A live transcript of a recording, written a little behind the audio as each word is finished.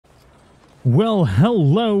Well,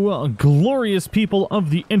 hello, glorious people of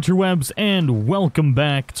the interwebs, and welcome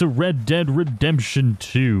back to Red Dead Redemption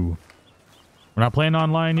 2. We're not playing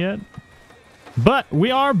online yet, but we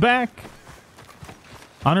are back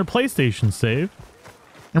on our PlayStation save,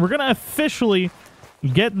 and we're going to officially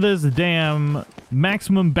get this damn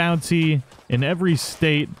maximum bounty in every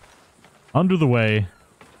state under the way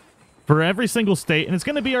for every single state, and it's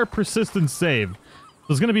going to be our persistent save. So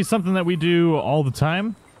it's going to be something that we do all the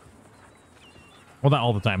time. Well, not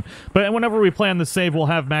all the time, but whenever we play on this save, we'll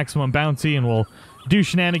have maximum bounty, and we'll do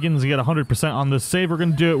shenanigans and get 100% on this save. We're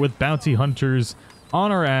going to do it with bounty hunters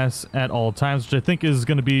on our ass at all times, which I think is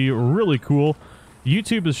going to be really cool.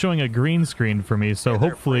 YouTube is showing a green screen for me, so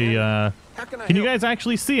hopefully, can you guys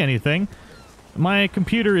actually see anything? My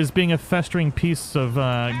computer is being a festering piece of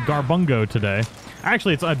garbungo today.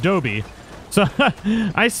 Actually, it's Adobe. So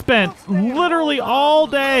I spent literally all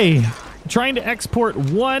day trying to export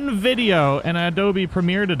one video in Adobe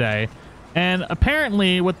Premiere today, and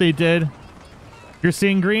apparently what they did, you're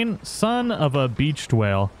seeing green? Son of a beached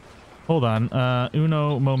whale. Hold on,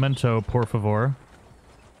 uno momento, por favor.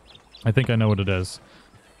 I think I know what it is.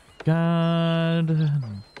 God.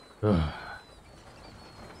 Ugh.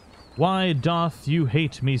 Why doth you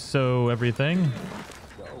hate me so, everything?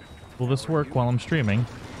 Will this work while I'm streaming?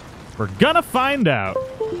 We're gonna find out.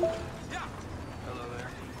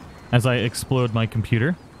 As I explode my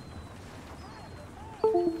computer.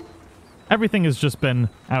 Everything has just been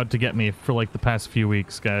out to get me for like the past few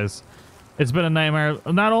weeks, guys. It's been a nightmare.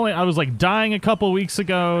 Not only I was like dying a couple weeks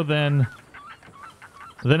ago, then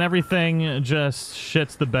everything just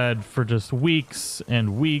shits the bed for just weeks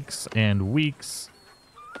and weeks and weeks.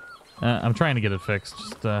 I'm trying to get it fixed.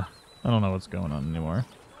 Just I don't know what's going on anymore.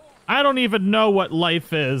 I don't even know what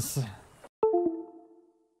life is.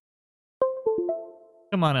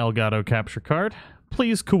 Come on, Elgato capture card.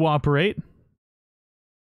 Please cooperate.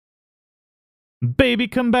 Baby,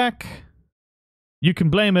 come back. You can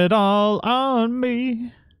blame it all on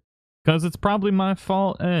me. 'Cause it's probably my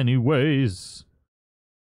fault anyways.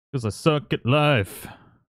 'Cause I suck at life.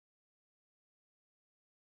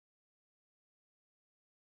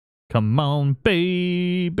 Come on,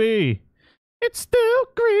 baby. It's still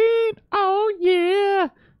green. Oh, yeah.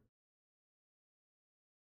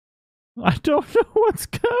 I don't know what's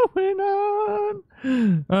going on.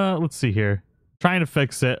 Let's see here. Trying to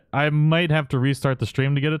fix it. I might have to restart the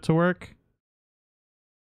stream to get it to work.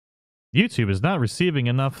 YouTube is not receiving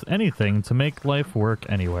enough anything to make life work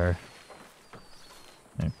anywhere.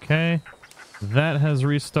 Okay. That has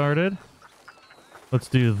restarted. Let's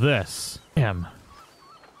do this. Damn.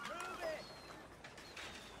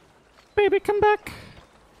 Baby, come back.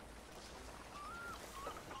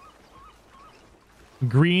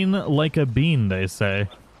 Green like a bean, they say.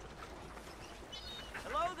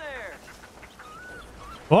 Hello there.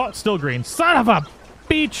 Oh, it's still green. Son of a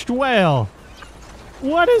beached whale.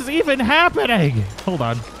 What is even happening? Hold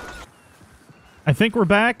on. I think we're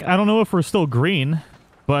back. I don't know if we're still green,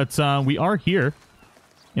 but we are here.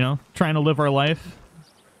 You know, trying to live our life.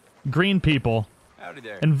 Green people. Howdy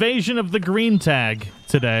there. Invasion of the green tag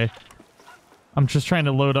today. I'm just trying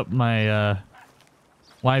to load up my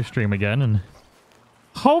live stream again, and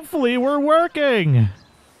hopefully we're working.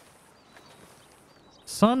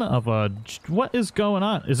 Son of a... What is going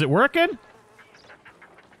on? Is it working?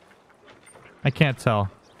 I can't tell.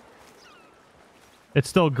 It's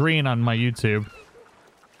still green on my YouTube.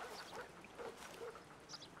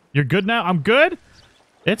 You're good now? I'm good?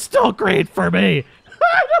 It's still green for me.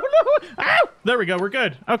 I don't know. Ow! There we go. We're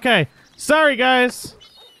good. Okay. Sorry, guys.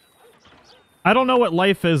 I don't know what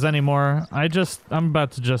life is anymore. I'm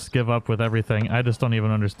about to just give up with everything. I just don't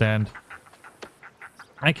even understand.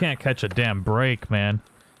 I can't catch a damn break, man.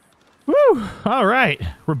 Woo! All right,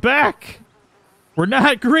 we're back. We're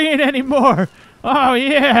not green anymore. Oh,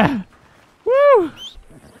 yeah. Woo!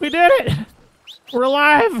 We did it. We're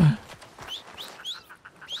alive.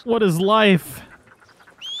 What is life?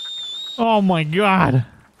 Oh, my God.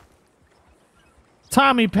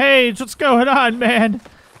 Tommy Page, what's going on, man?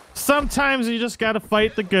 Sometimes you just gotta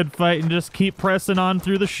fight the good fight and just keep pressing on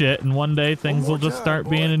through the shit, and one day things will just start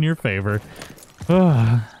being in your favor.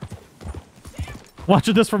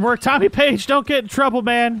 Watching this from work. Tommy Page, don't get in trouble,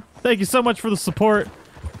 man. Thank you so much for the support.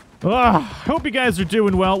 Hope you guys are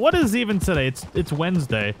doing well. What is even today? It's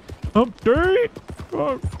Wednesday. Update!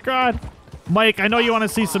 Oh, God. Mike, I know you want to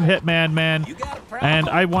see some Hitman, man. And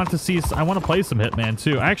I want to play some Hitman,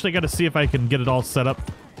 too. I actually got to see if I can get it all set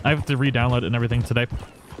up. I have to re-download it and everything today.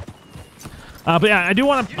 But yeah, I do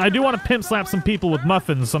want to pimp slap some people with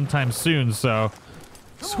muffins sometime soon, so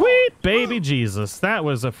sweet baby Jesus, that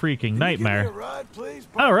was a freaking nightmare.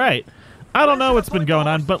 All right. I don't know what's been going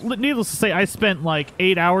on, but needless to say, I spent like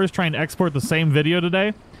 8 hours trying to export the same video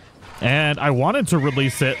today, and I wanted to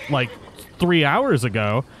release it like 3 hours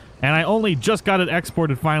ago, and I only just got it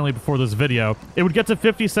exported finally before this video. It would get to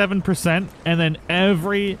 57%, and then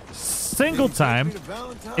every single time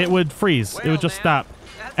it would freeze. It would just stop.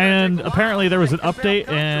 And apparently there was an update,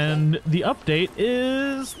 and the update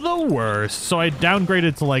is the worst. So I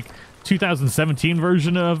downgraded to like 2017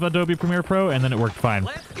 version of Adobe Premiere Pro, and then it worked fine.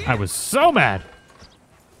 I was so mad. I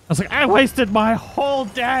was like, I wasted my whole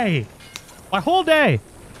day. My whole day.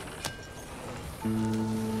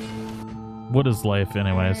 What is life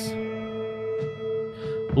anyways?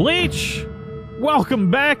 Leech, welcome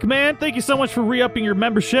back, man. Thank you so much for re-upping your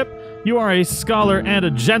membership. You are a scholar and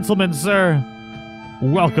a gentleman, sir.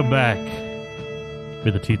 Welcome back. May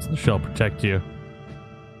the teats in the shell protect you.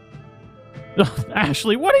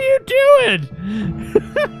 Ashley, what are you doing?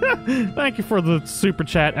 Thank you for the super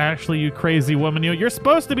chat, Ashley, you crazy woman. You're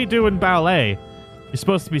supposed to be doing ballet. You're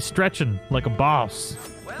supposed to be stretching like a boss.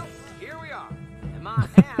 Well, here we are. And my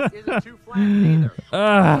hat isn't too flat either.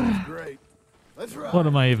 That's great. Let's ride. What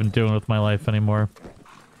am I even doing with my life anymore?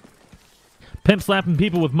 Pimp slapping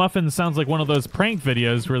people with muffins sounds like one of those prank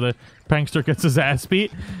videos where the prankster gets his ass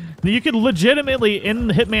beat. You could legitimately, in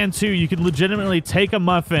Hitman 2, you could legitimately take a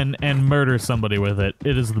muffin and murder somebody with it.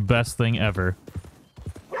 It is the best thing ever.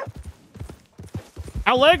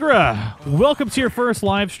 Allegra, welcome to your first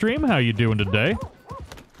live stream. How you doing today?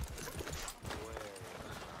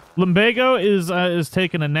 Lumbago is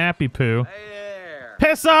taking a nappy poo. Hey there.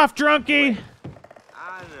 Piss off, drunkie!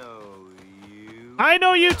 I know you. I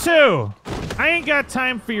know you too! I ain't got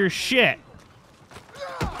time for your shit.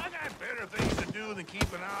 I got better things to do than keep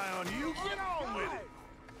an eye on you. Get on with it.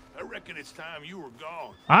 I reckon it's time you were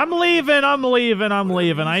gone. I'm leaving.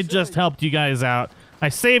 I just helped you guys out. I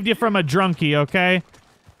saved you from a drunkie, okay?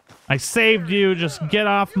 I saved you. Just get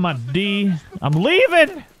off my D. I'm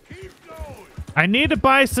leaving. Keep going. I need to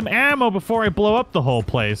buy some ammo before I blow up the whole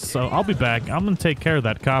place, so I'll be back. I'm gonna take care of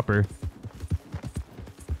that copper.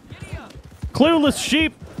 Clueless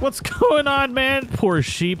sheep. What's going on, man? Poor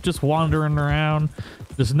sheep just wandering around,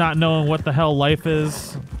 just not knowing what the hell life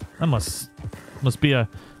is. That must be a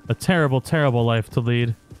terrible, terrible life to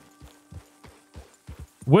lead.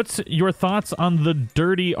 What's your thoughts on the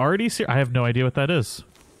Dirty Artie series? I have no idea what that is.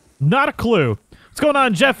 Not a clue. What's going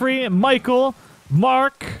on, Jeffrey, Michael,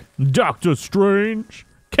 Mark, Doctor Strange,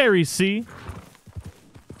 Carrie C?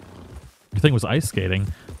 Your thing was ice skating.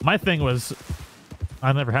 My thing was...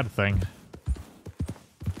 I never had a thing.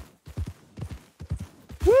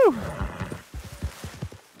 Woo!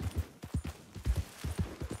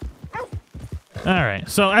 Alright,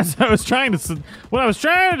 so as I was trying to... What I was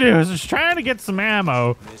trying to do is just trying to get some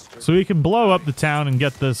ammo so we can blow up the town and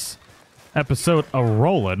get this episode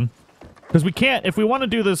a-rolling. Because we can't... If we want to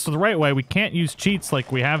do this the right way, we can't use cheats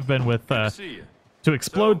like we have been with... to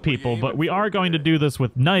explode people, but we are going to do this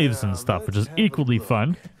with knives and stuff, which is equally fun.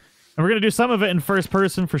 And we're going to do some of it in first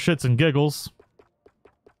person for shits and giggles.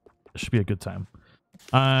 It should be a good time.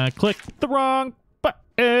 Click the wrong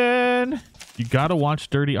button. You gotta watch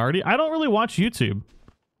Dirty Artie. I don't really watch YouTube,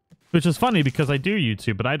 which is funny because I do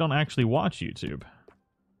YouTube, but I don't actually watch YouTube.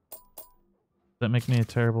 Does that make me a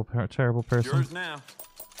terrible, terrible person? Yours now.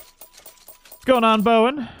 What's going on,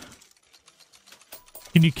 Bowen?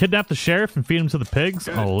 Can you kidnap the sheriff and feed him to the pigs?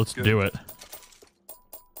 Good, Oh, let's do it.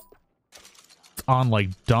 It's on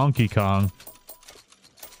like Donkey Kong.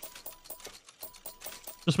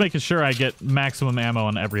 Just making sure I get maximum ammo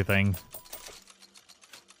on everything.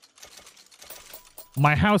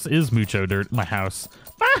 My house is mucho dirty. My house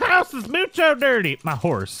is mucho dirty. My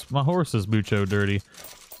horse is mucho dirty.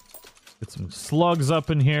 Get some slugs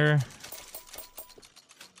up in here.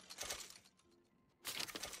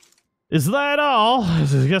 Is that all? I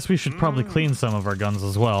guess we should probably clean some of our guns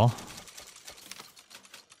as well.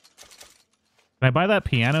 Can I buy that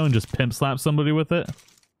piano and just pimp slap somebody with it?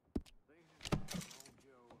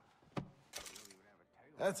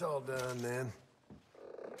 That's all done, man.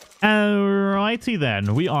 Alrighty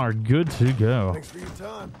then, we are good to go. Thanks for your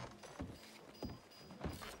time.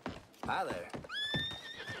 Hi there.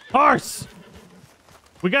 Horse!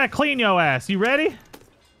 We gotta clean your ass. You ready?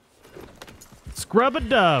 Scrub a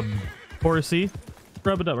dub, horsey.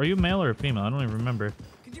 Scrub a dub. Are you male or female? I don't even remember.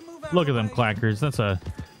 Look at them clackers.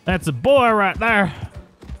 That's a boy right there.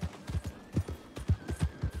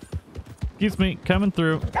 Excuse me, coming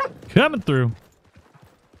through. Coming through.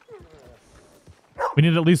 We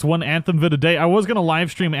need at least one Anthem vid a day. I was gonna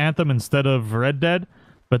live stream Anthem instead of Red Dead,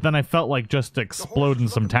 but then I felt like just exploding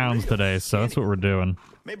some towns today, so that's what we're doing.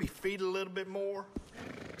 Maybe feed a little bit more.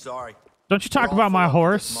 Sorry. Don't you talk about my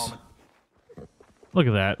horse. Look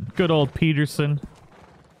at that. Good old Peterson.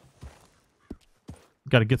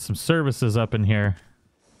 Got to get some services up in here.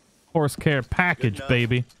 Horse care package,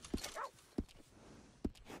 baby.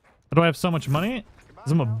 Why do I have so much money?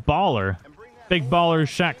 Because I'm a baller. Big baller,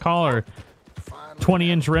 shack collar.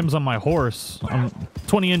 20-inch rims on my horse.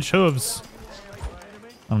 20-inch hooves.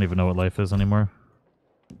 I don't even know what life is anymore.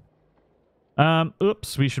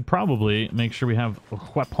 Oops. We should probably make sure we have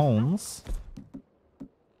weapons.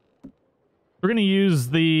 We're going to use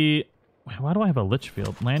the... Why do I have a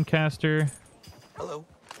Litchfield? Lancaster. Hello.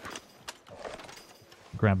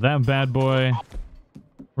 Grab that bad boy.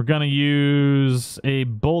 We're going to use a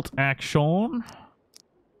bolt action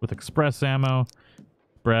with express ammo.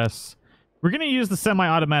 Express. We're going to use the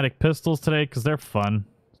semi-automatic pistols today because they're fun.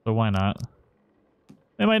 So why not?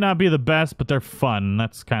 They might not be the best, but they're fun.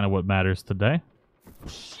 That's kind of what matters today.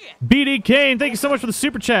 Shit. BD Kane, thank you so much for the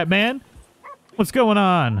super chat, man. What's going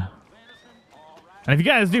on? And if you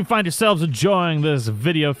guys do find yourselves enjoying this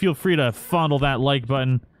video, feel free to fondle that like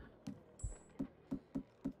button.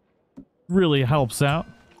 Really helps out.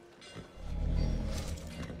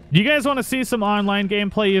 Do you guys want to see some online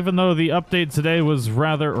gameplay, even though the update today was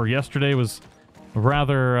rather, or yesterday was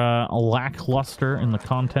rather lackluster in the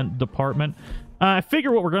content department? I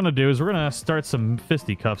figure what we're going to do is we're going to start some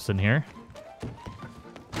fisticuffs in here.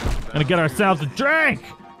 Gonna get ourselves a drink!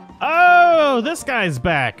 Oh, this guy's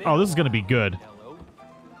back. Oh, this is going to be good.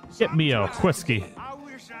 Get me a whiskey. I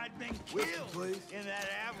wish I'd been killed in that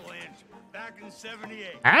avalanche back in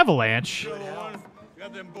 '78. Avalanche? You know the one?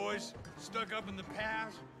 Got them boys stuck up in the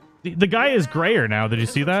pass. The guy is grayer now. Did you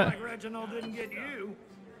see that? Like Reginald didn't get you.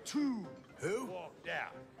 Two. Who? Walked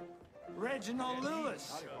out. Reginald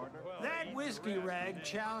Lewis. That whiskey rag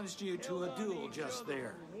challenged you to a duel just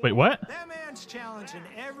there. Wait, what? That man's challenging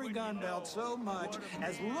every gun belt so much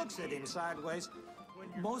as looks at him sideways.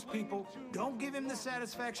 Most people don't give him the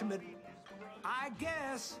satisfaction, but I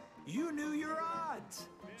guess you knew your odds.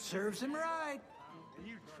 Serves him right.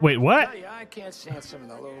 Wait, what? Tell ya, I can't stand some of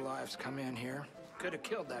the lowlifes come in here. Could have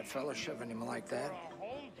killed that fella shoving him like that.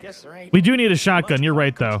 Guess there ain't. We do need a shotgun. You're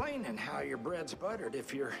right, though. Complaining how your bread's buttered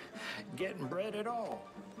if you're getting bread at all.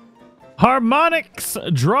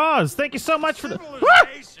 Harmonix Draws. Thank you so much for the...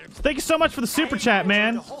 Thank you so much for the super chat,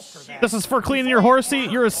 man. This is for cleaning your horsey.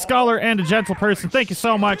 You're a scholar and a gentle person. Thank you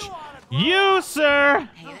so much. You, sir.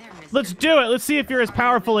 Let's do it. Let's see if you're as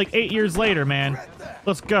powerful like 8 years later, man.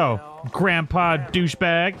 Let's go. Grandpa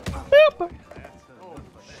douchebag. Boop.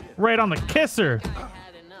 Right on the kisser.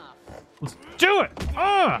 Let's do it.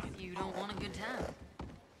 You don't want a good time.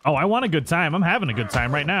 Oh, I want a good time. I'm having a good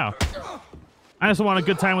time right now. I just want a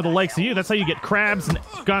good time with the likes of you. That's how you get crabs and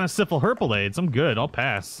gonosyphil herpalades. I'm good. I'll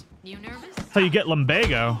pass. You nervous? That's how you get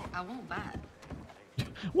lumbago. I won't bite.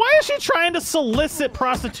 Why is she trying to solicit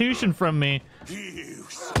prostitution from me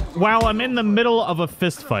while I'm in the middle of a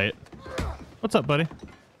fist fight? What's up, buddy?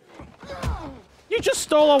 You just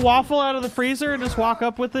stole a waffle out of the freezer and just walk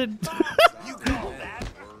up with it?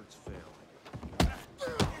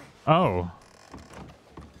 Oh.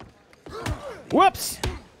 Whoops!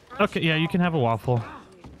 Okay, yeah, you can have a waffle.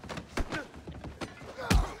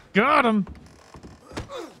 Got him!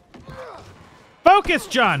 Focus,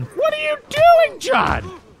 John! What are you doing,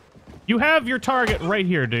 John? You have your target right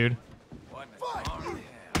here, dude.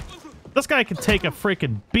 This guy could take a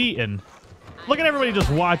freaking beating. Look at everybody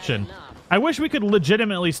just watching. I wish we could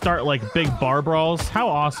legitimately start, like, big bar brawls. How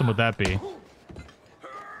awesome would that be?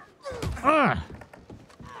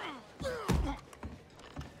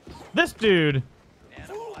 This dude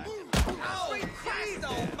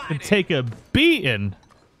can take a beating.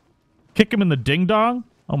 Kick him in the ding-dong?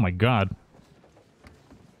 Oh, my God.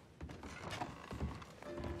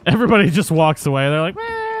 Everybody just walks away. They're like,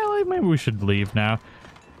 well, maybe we should leave now.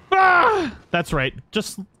 Ah! That's right.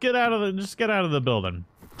 Just get out of the building.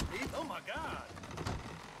 Oh my God.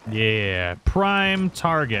 Yeah, prime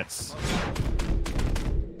targets.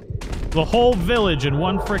 The whole village in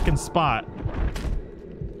one frickin' spot.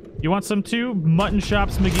 You want some too? Mutton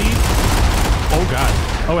Chops McGee? Oh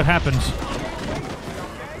God. Oh, it happened.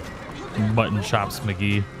 Mutton Chops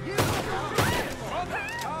McGee.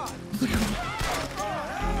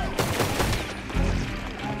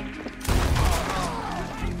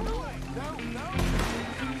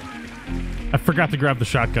 I forgot to grab the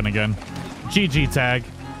shotgun again. GG tag.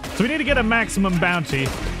 So we need to get a maximum bounty.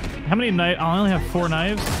 How many knives? Oh, I only have 4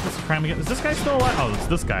 knives. Let's cram again. Is this guy still alive? Oh, it's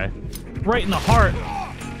this guy. Right in the heart.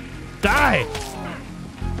 Die!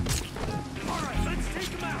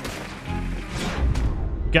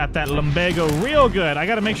 Got that lumbago real good. I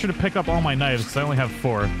gotta make sure to pick up all my knives because I only have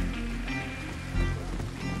 4.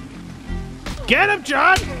 Get him,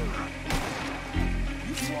 John!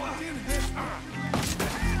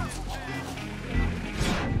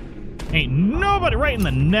 Ain't nobody. Right in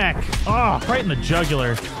the neck. Oh, right in the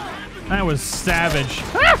jugular. That was savage.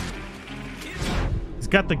 Ah! He's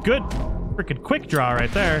got the good freaking quick draw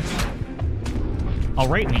right there. Oh,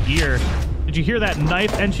 right in the ear. Did you hear that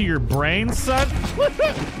knife enter your brain, son?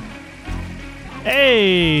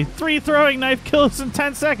 Hey, 3 throwing knife kills in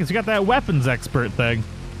 10 seconds. You got that weapons expert thing.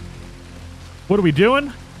 What are we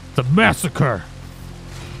doing? It's a massacre.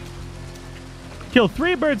 Kill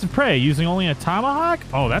 3 birds of prey using only a tomahawk?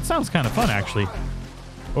 Oh, that sounds kind of fun, actually.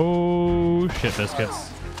 Oh, shit biscuits.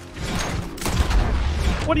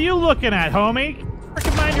 What are you looking at, homie?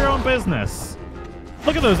 Frickin' mind your own business.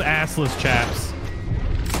 Look at those assless chaps.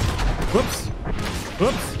 Whoops.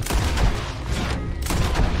 Whoops.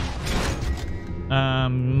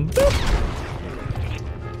 Boop.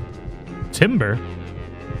 Timber.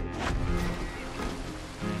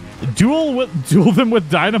 Duel them with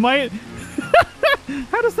dynamite?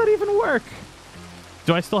 How does that even work?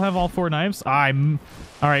 Do I still have all 4 knives? All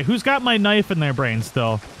right, who's got my knife in their brain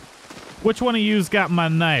still? Which one of you's got my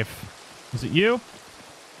knife? Is it you?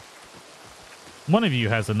 One of you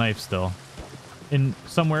has a knife still.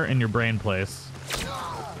 Somewhere in your brain place.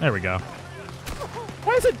 There we go.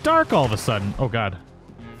 Why is it dark all of a sudden? Oh, God.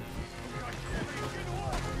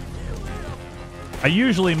 I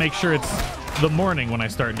usually make sure it's the morning when I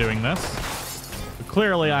start doing this. But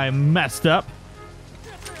clearly, I messed up.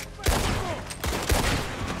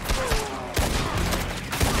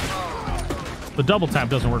 The double tap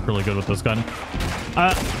doesn't work really good with this gun.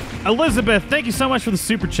 Elizabeth, thank you so much for the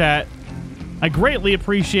super chat. I greatly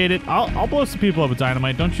appreciate it. I'll blow some people up with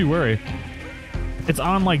dynamite. Don't you worry. It's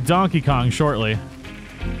on like Donkey Kong shortly.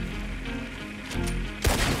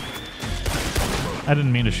 I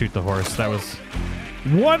didn't mean to shoot the horse. That was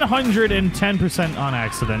 110% on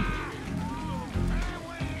accident.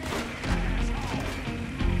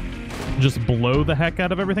 Just blow the heck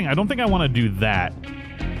out of everything. I don't think I want to do that,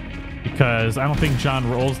 because I don't think John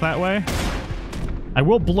rolls that way. I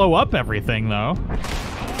will blow up everything, though.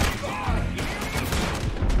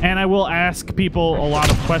 And I will ask people a lot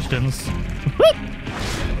of questions.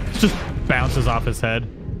 Just bounces off his head.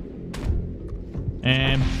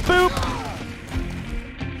 And boop!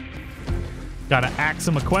 Gotta ask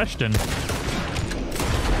him a question.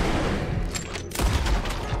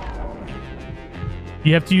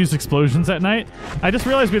 You have to use explosions at night? I just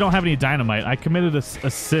realized we don't have any dynamite. I committed a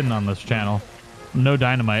sin on this channel. No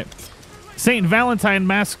dynamite. St. Valentine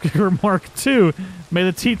Massacre Mark II. May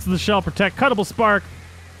the teats of the shell protect. Cuttable Spark.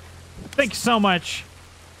 Thank you so much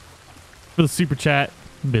for the super chat.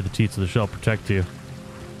 May the teats of the shell protect you.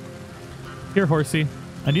 Here, horsey.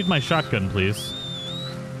 I need my shotgun, please.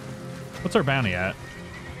 What's our bounty at?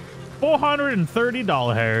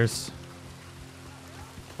 $430.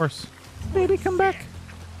 Of course. Baby, come back.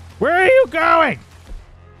 Where are you going?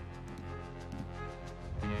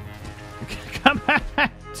 Come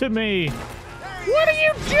back to me. What are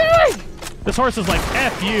you doing? This horse is like,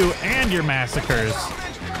 F you and your massacres.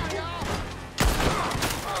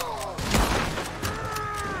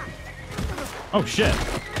 Oh, shit.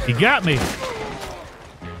 He got me.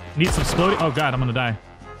 Need some exploding. Oh, God, I'm gonna die.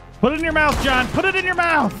 Put it in your mouth, John. Put it in your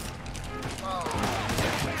mouth.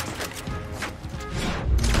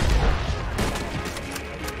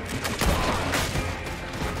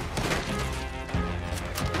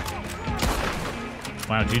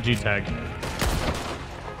 Wow, GG tag.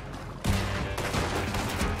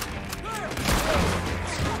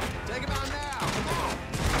 Take him out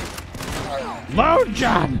now. Load,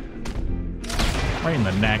 John. Right in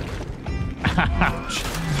the neck. Ouch.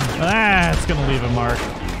 That's gonna leave a mark.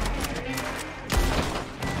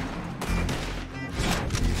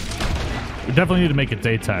 We definitely need to make it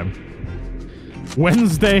daytime.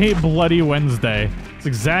 Wednesday, bloody Wednesday. That's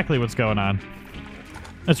exactly what's going on.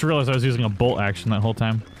 I just realized I was using a bolt action that whole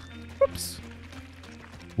time. Whoops.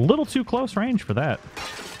 A little too close range for that.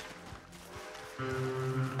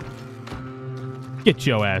 Get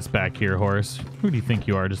your ass back here, horse. Who do you think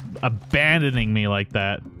you are, just abandoning me like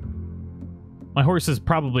that? My horse is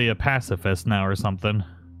probably a pacifist now or something.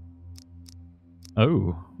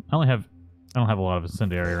 Oh, I don't have a lot of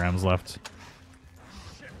incendiary rounds left.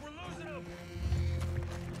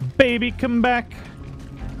 Baby, come back.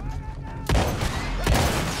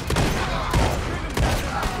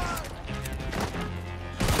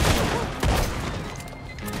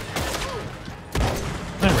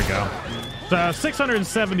 There we go.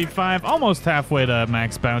 675, almost halfway to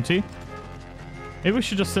max bounty. Maybe we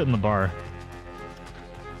should just sit in the bar.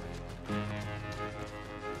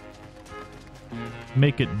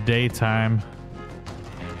 Make it daytime.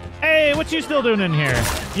 Hey, what you still doing in here?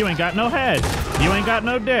 You ain't got no head. You ain't got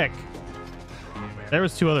no dick. There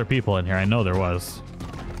was 2 other people in here. I know there was.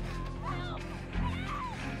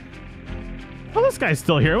 Oh, this guy's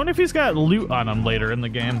still here. I wonder if he's got loot on him later in the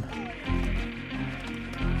game.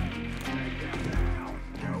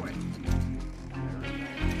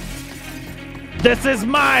 This is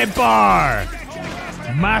my bar!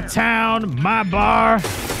 My town, my bar.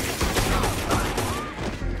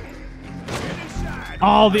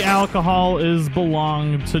 All the alcohol is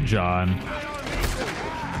belonged to John.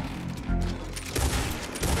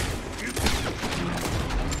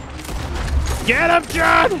 Get him,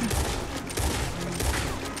 John!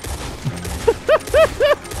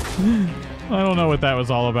 I don't know what that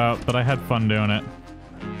was all about, but I had fun doing it.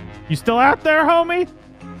 You still out there, homie?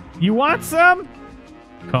 You want some?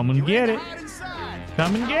 Come and get it.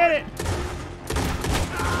 Come and get it.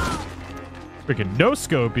 Freaking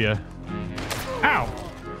no-scope ya. Ow,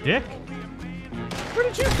 dick. Where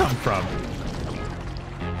did you come from?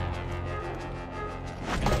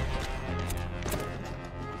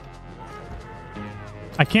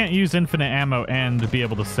 I can't use infinite ammo and be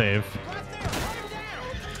able to save.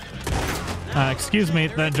 Excuse me,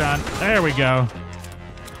 then, John. There we go.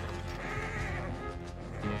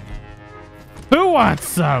 Who wants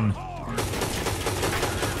some?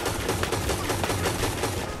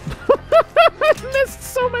 I missed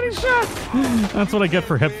so many shots. That's what I get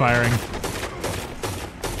for hip firing.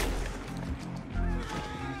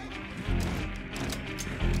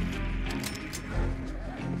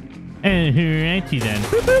 Alrighty then.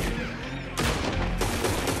 Boop, boop.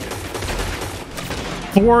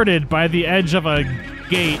 Thwarted by the edge of a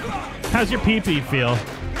gate. How's your pee-pee feel?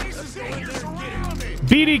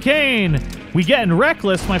 BD Kane, we getting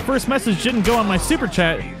reckless. My first message didn't go on my super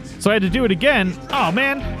chat, so I had to do it again. Oh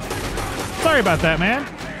man, sorry about that, man.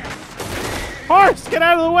 Horse, get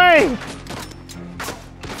out of the way!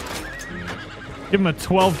 Give him a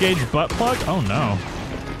 12 gauge butt plug. Oh no,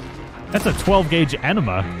 that's a 12 gauge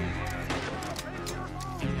enema.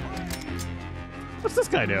 What's this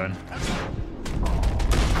guy doing?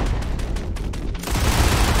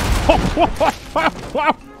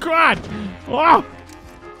 Oh, God! Oh!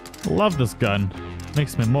 Love this gun.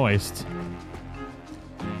 Makes me moist.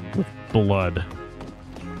 With blood.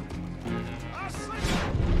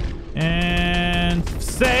 And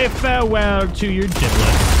say farewell to your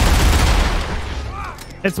giblets.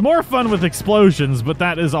 It's more fun with explosions, but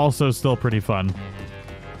that is also still pretty fun.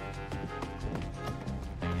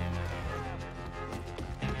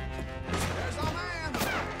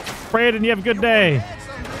 Brayden, you have a good day.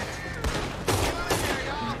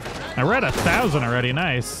 I read 1,000 already.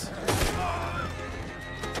 Nice.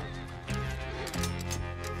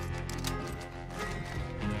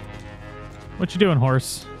 What you doing,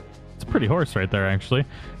 horse? It's a pretty horse right there, actually.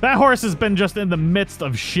 That horse has been just in the midst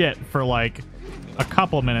of shit for like a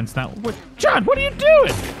couple minutes now. What, John, what are you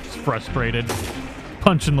doing? Just frustrated.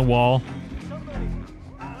 Punching the wall.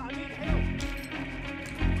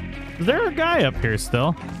 Is there a guy up here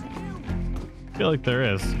still? I feel like there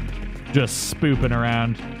is. Just spooping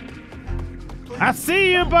around. I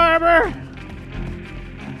see you, barber!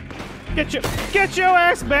 Get your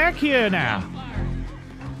ass back here now.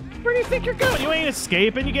 Where do you think you're going? You ain't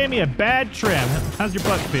escaping. You gave me a bad trim. How's your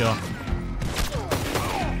butt feel?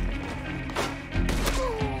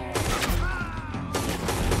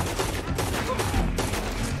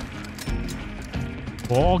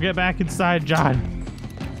 We'll all get back inside, John.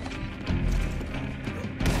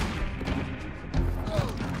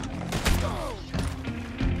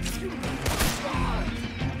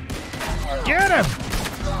 Get him!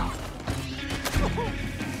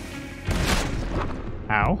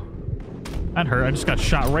 Ow. That hurt. I just got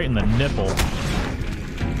shot right in the nipple.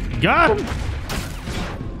 Got him!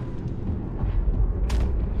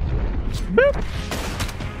 Boop!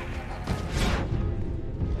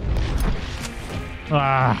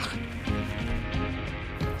 Ah.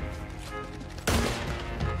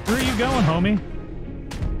 Where are you going, homie?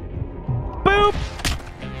 Boop!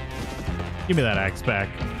 Give me that axe back.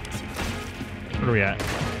 What are we at?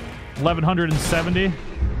 1,170?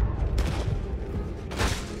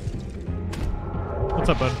 What's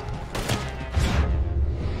up, bud?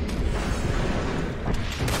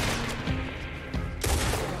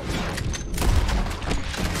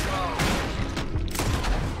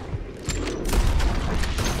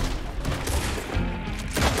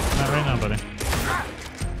 Not right now, buddy.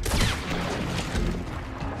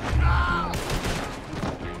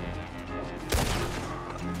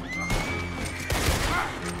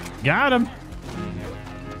 Got him.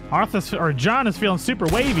 Arthur's, or John is feeling super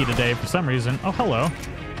wavy today for some reason. Oh, hello.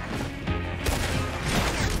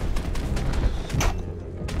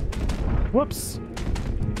 Whoops.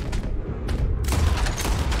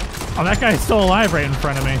 Oh, that guy's still alive right in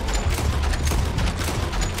front of me.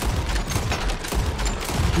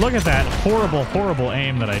 Look at that horrible, horrible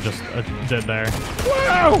aim that I just did there.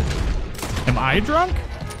 Whoa! Am I drunk?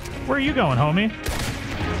 Where are you going, homie?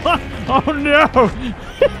 Oh no!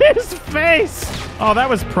 His face! Oh, that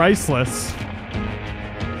was priceless.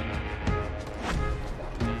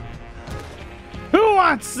 Who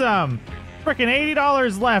wants some? Frickin'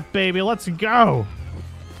 $80 left, baby. Let's go.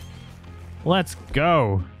 Let's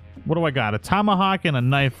go. What do I got? A tomahawk and a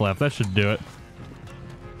knife left. That should do it.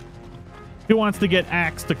 Who wants to get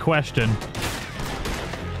axed to question?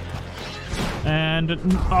 And,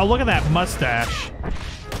 oh, look at that mustache.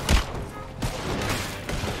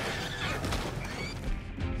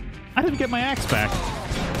 I didn't get my axe back.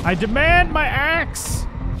 I demand my axe!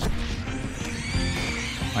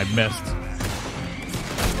 I missed.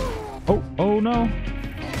 Oh no.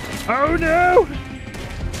 Oh no!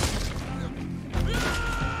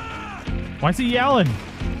 Why is he yelling?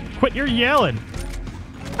 Quit your yelling.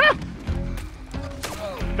 Ah!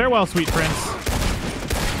 Farewell, sweet prince.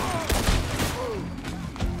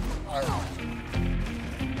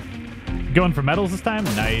 Going for medals this time?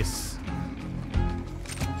 Nice.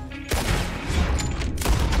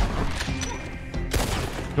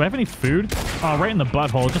 Do I have any food? Oh, right in the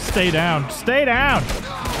butthole. Just stay down. Stay down!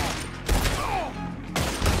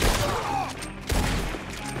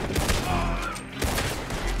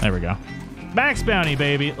 There we go. Max bounty,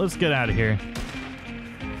 baby. Let's get out of here.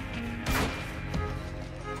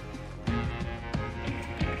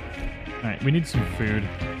 Alright, we need some food.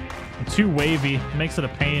 Too wavy. Makes it a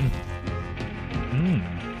pain.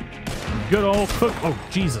 Good old cook. Oh,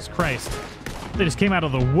 Jesus Christ. They just came out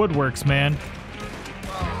of the woodworks, man.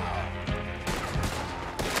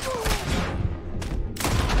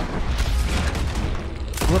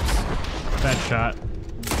 Whoops. Bad shot.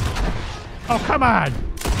 Oh, come on!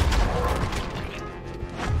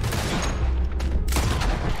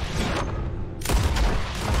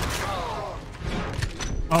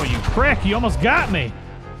 Oh, you prick! You almost got me!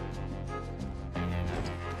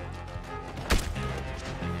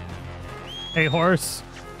 Hey, horse.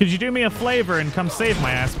 Could you do me a favor and come save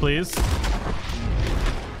my ass, please?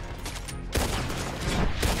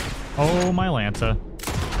 Oh, my Lanta.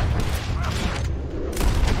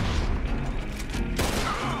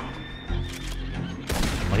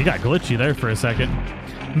 Well, he got glitchy there for a second.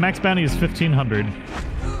 Max bounty is 1,500.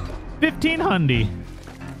 1,500!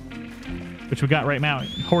 Which we got right now.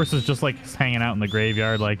 Horse is just like hanging out in the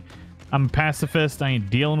graveyard. Like, I'm a pacifist. I ain't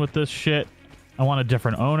dealing with this shit. I want a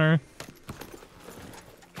different owner.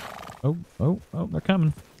 Oh, they're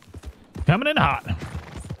coming. Coming in hot.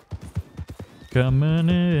 Coming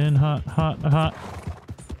in hot, hot, hot.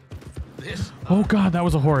 Oh, God, that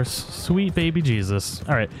was a horse. Sweet baby Jesus.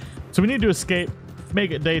 All right, so we need to escape, make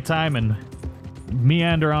it daytime, and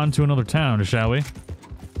meander on to another town, shall we?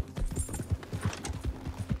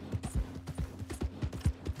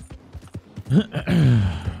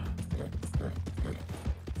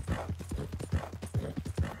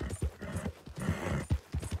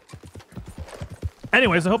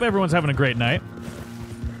 Anyways, I hope everyone's having a great night.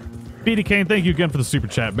 BD Kane, thank you again for the super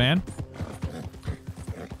chat, man.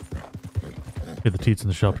 Get the teats in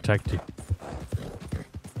the shell protect you.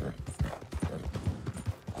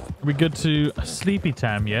 Are we good to sleepy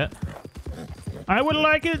time yet? I would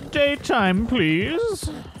like it daytime, please.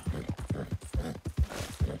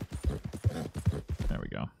 There we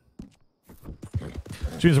go.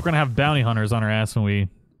 Which means we're going to have bounty hunters on our ass when we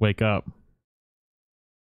wake up.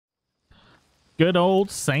 Good old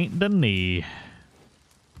Saint Denis.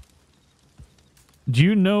 Do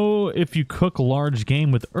you know if you cook large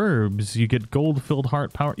game with herbs, you get gold-filled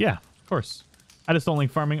heart power? Yeah, of course. I just don't like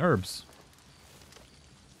farming herbs.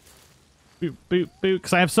 Boop, boop, boop.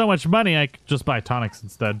 Because I have so much money, I could just buy tonics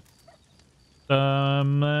instead.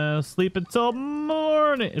 Sleep until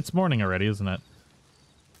morning. It's morning already, isn't it?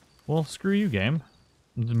 Well, screw you, game.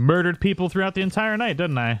 Murdered people throughout the entire night,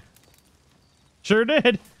 didn't I? Sure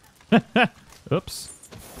did. Oops.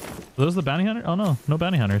 Are those the bounty hunter? Oh, no. No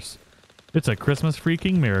bounty hunters. It's a Christmas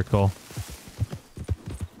freaking miracle.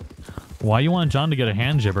 Why you want John to get a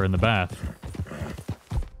hand jibber in the bath?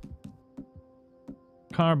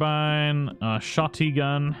 Carbine, shotty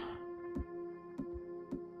gun.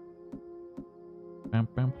 Bam,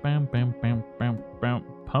 bam, bam, bam, bam, bam, bam.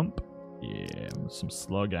 Pump. Yeah, some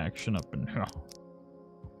slug action up in here.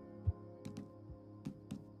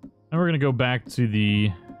 And we're gonna go back to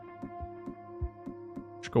the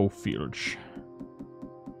Schofield.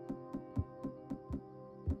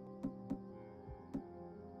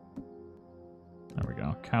 There we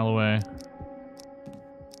go. Callaway.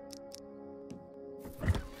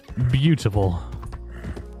 Beautiful.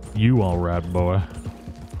 You all right, boy.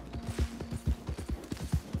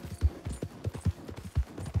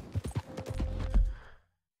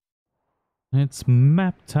 It's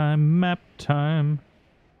map time, map time.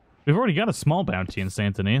 We've already got a small bounty in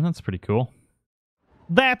Saint Denis. That's pretty cool.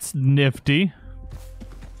 That's nifty.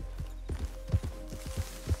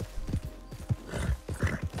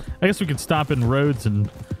 I guess we could stop in Rhodes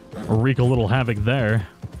and wreak a little havoc there.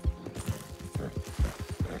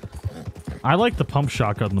 I like the pump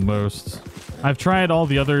shotgun the most. I've tried all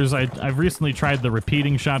the others. I've recently tried the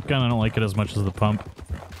repeating shotgun. I don't like it as much as the pump.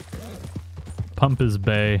 Pump is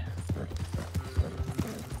bae.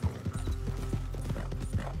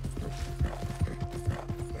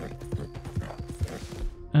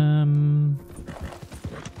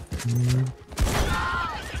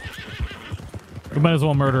 We might as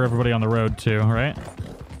well murder everybody on the road too, right?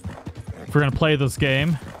 If we're gonna play this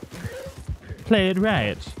game, play it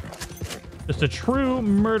right. Just a true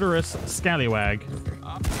murderous scallywag.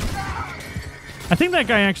 I think that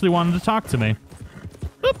guy actually wanted to talk to me.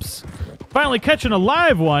 Oops. Finally catching a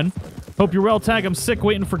live one. Hope you're well, Tag. I'm sick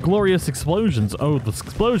waiting for glorious explosions. Oh, the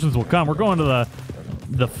explosions will come. We're going to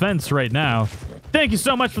the fence right now. Thank you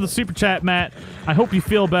so much for the super chat, Matt. I hope you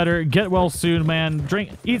feel better. Get well soon, man. Drink,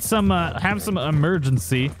 eat some, have some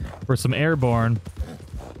emergency or some airborne.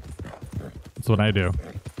 That's what I do.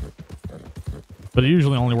 But it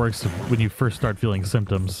usually only works when you first start feeling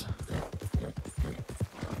symptoms.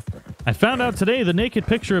 I found out today the naked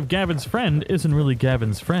picture of Gavin's friend isn't really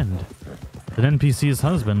Gavin's friend. An NPC's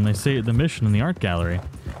husband. They say it in the mission in the art gallery.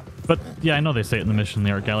 But, yeah, I know they say it in the mission in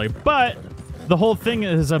the art gallery. But the whole thing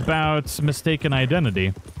is about mistaken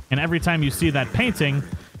identity. And every time you see that painting,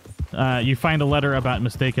 you find a letter about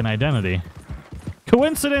mistaken identity.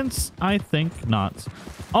 Coincidence? I think not.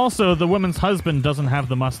 Also, the woman's husband doesn't have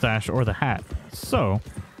the mustache or the hat. So,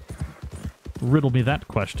 riddle me that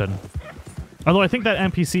question. Although I think that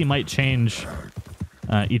NPC might change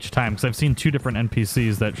each time, because I've seen 2 different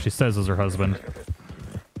NPCs that she says is her husband.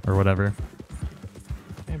 Or whatever.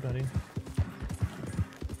 Hey, buddy.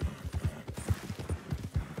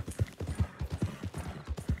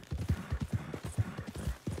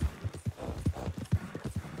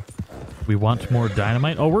 We want more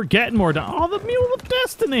dynamite. Oh, we're getting more dynamite. Oh, the Mule of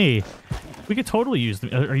Destiny! We could totally use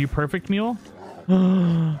them. Are you perfect, Mule?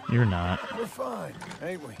 You're not. We're fine,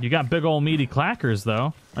 ain't we? You got big old meaty clackers,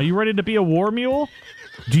 though. Are you ready to be a war mule?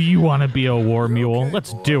 Do you want to be a war mule? Okay,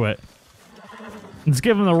 Let's boy. do it. Let's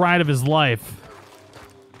give him the ride of his life.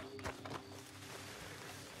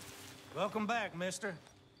 Welcome back, mister.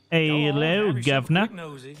 Hello, governor.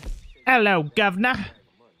 Nosy. Hello, governor.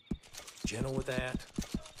 Gentle with that.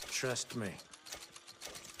 Trust me.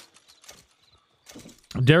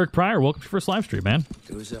 Derek Pryor, welcome to your first live stream, man.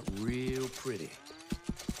 Goes up real pretty.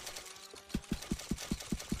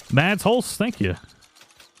 Mads Holst, thank you.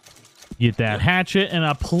 Get that hatchet and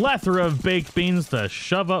a plethora of baked beans to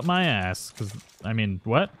shove up my ass. 'Cause, I mean,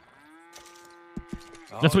 what?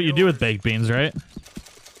 That's what you do with baked beans, right?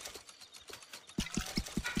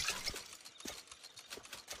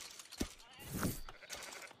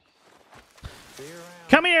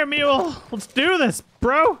 Come here, mule. Let's do this,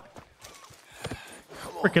 bro.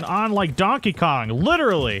 Freaking on like Donkey Kong,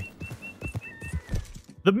 literally.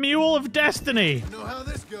 The Mule of Destiny. You know how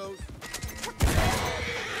this goes.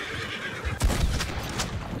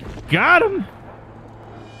 Got him.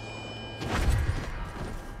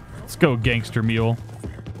 Let's go, gangster mule.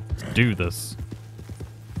 Let's do this.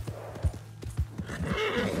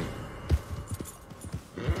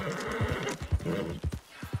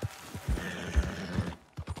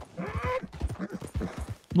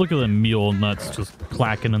 Look at the mule nuts just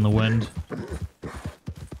clacking in the wind.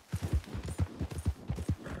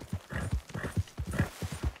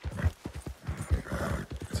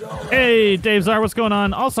 Hey, Dave Czar, what's going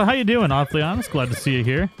on? Also, how you doing? Awfully honest. Glad to see you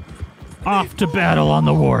here. Off to battle on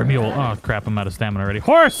the war mule. Oh, crap. I'm out of stamina already.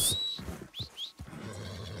 Horse!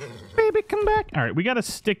 Baby, come back. All right, we got to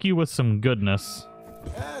stick you with some goodness.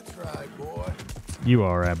 That's right, boy. You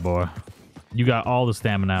all right, boy. You got all the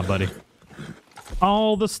stamina, buddy.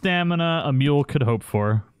 All the stamina a mule could hope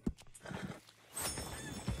for.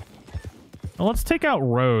 Well, let's take out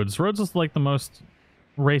Rhodes. Rhodes is like the most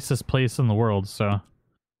racist place in the world, so...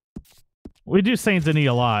 We do Saint Denis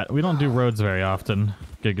a lot. We don't do Rhodes very often.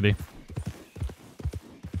 Giggity.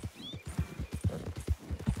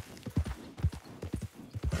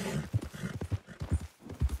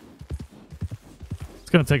 It's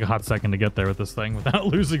gonna take a hot second to get there with this thing without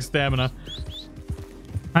losing stamina.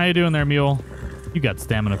 How you doing there, mule? You got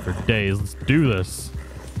stamina for days. Let's do this.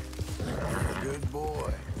 Good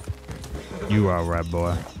boy. You are right,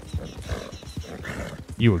 boy.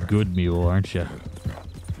 You a good mule, aren't you?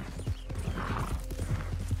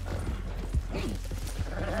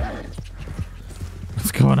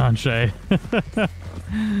 What's going on, Shay?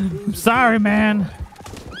 I'm sorry, man.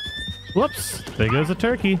 Whoops. There goes a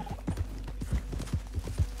turkey.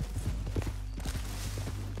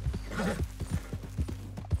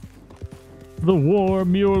 The war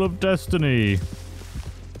mule of destiny.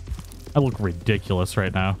 I look ridiculous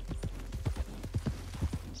right now.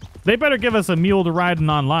 They better give us a mule to ride in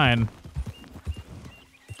online.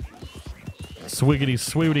 Swiggity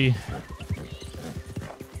swooty.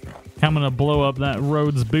 Coming to blow up that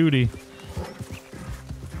Rhodes booty.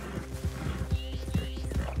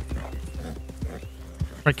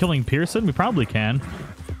 By killing Pearson, we probably can.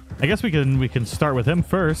 I guess we can start with him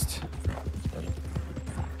first.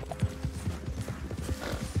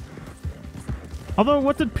 Although,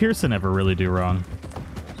 what did Pearson ever really do wrong?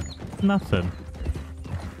 Nothing.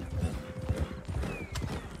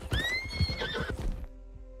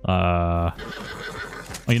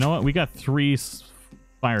 Well, you know what? We got 3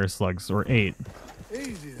 fire slugs, or 8.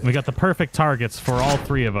 We got the perfect targets for all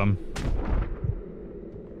 3 of them.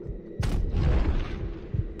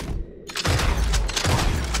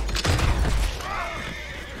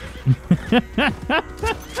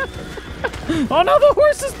 Oh no, the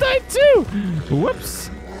horses died too! Whoops.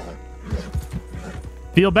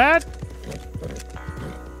 Feel bad?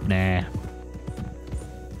 Nah.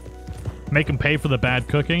 Make him pay for the bad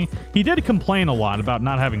cooking. He did complain a lot about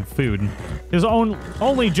not having food. His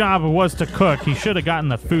only job was to cook. He should have gotten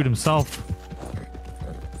the food himself.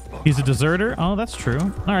 He's a deserter? Oh, that's true.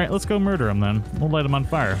 All right, let's go murder him then. We'll light him on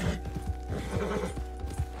fire.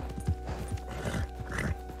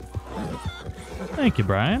 Thank you,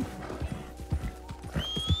 Brian.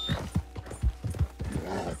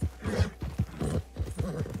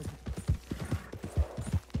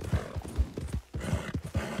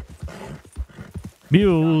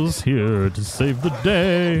 Mules here to save the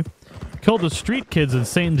day. Kill the street kids in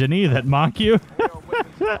Saint Denis that mock you.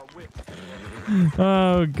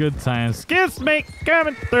 Oh, good times. Excuse me,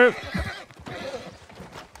 coming through.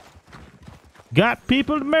 Got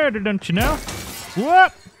people to murder, don't you know?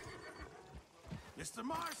 Whoop! Mr.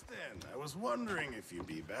 Marston, I was wondering if you'd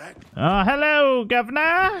be back. Oh, hello, Governor.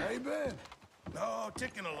 How you been? No,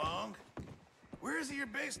 ticking along. Where is your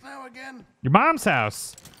base now again? Your mom's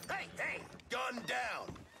house. Hey, gun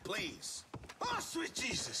down, please. Oh, sweet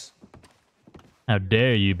Jesus. How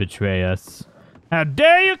dare you betray us? How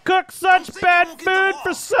dare you cook such bad food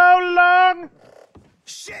for so long?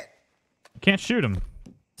 Shit. Can't shoot him.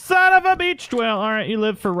 Son of a beach dwell. All right, you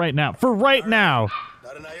live for right now. For right now.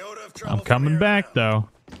 Not an iota of trouble. I'm coming back, though.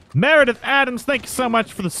 Meredith Adams, thank you so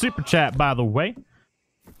much for the super chat, by the way.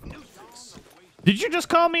 Did you just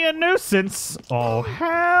call me a nuisance? Oh,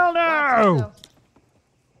 hell no.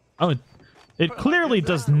 Oh, it clearly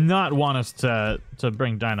does not want us to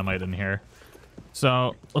bring dynamite in here.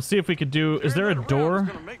 So, let's see if we could do... Is there a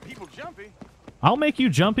door? I'll make you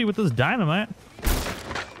jumpy with this dynamite.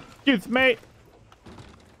 Excuse me.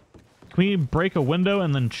 Can we break a window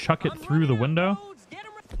and then chuck it through the window?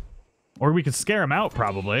 Or we could scare him out,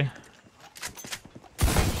 probably.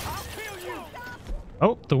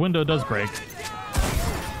 Oh, the window does break.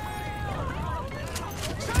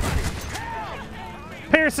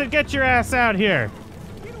 Pearson, get your ass out here.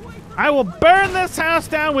 I will burn this house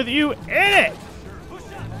down with you in it.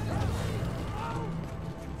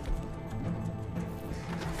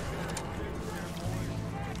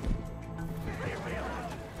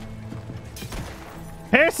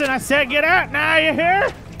 Pearson, I said get out now, you hear?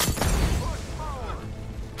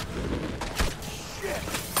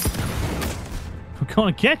 I'm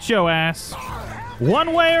gonna get your ass.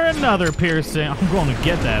 One way or another, Pearson. I'm gonna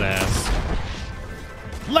get that ass.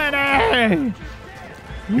 Lenny!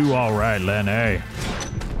 You alright, Lenny.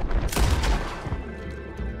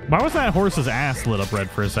 Why was that horse's ass lit up red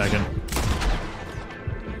for a second?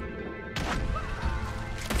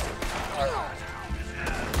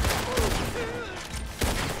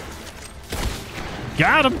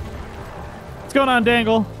 Got him! What's going on,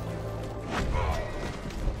 Dangle?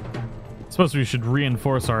 Suppose we should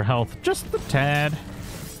reinforce our health just a tad.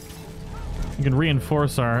 We can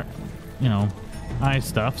reinforce our, you know, eye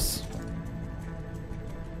stuffs.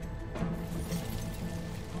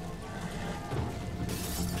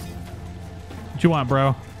 What you want,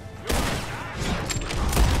 bro?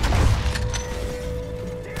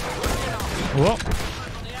 Whoa.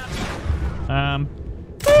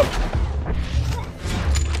 Boop.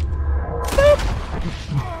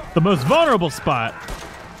 Boop. The most vulnerable spot.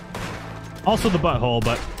 Also the butthole,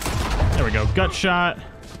 but there we go. Gut shot.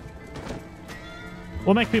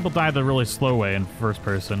 We'll make people die the really slow way in first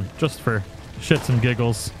person, just for shits and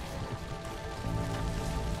giggles.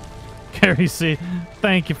 Carrie C,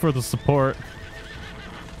 thank you for the support.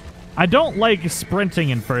 I don't like sprinting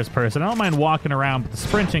in first person. I don't mind walking around, but the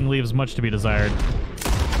sprinting leaves much to be desired.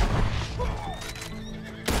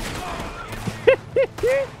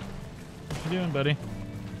 What you doing, buddy?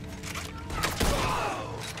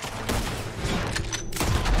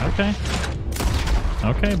 Okay.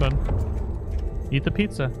 Okay, bud. Eat the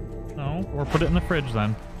pizza. No, or put it in the fridge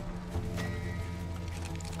then.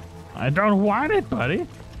 I don't want it, buddy.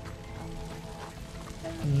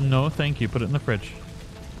 No, thank you. Put it in the fridge.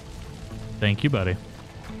 Thank you, buddy.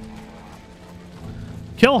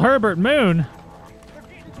 Kill Herbert Moon.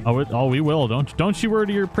 Oh, we will. Don't you worry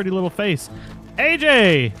to your pretty little face.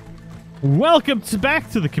 AJ, welcome back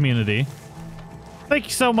to the community. Thank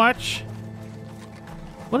you so much.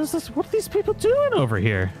 What is this? What are these people doing over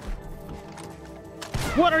here?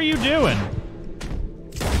 What are you doing?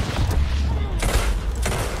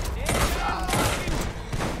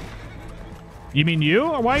 You mean you?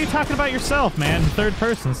 Or why are you talking about yourself, man? In third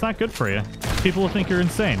person. It's not good for you. People will think you're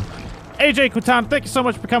insane. AJ Kutan, thank you so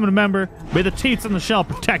much for becoming a member. May the teats in the shell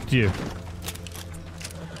protect you.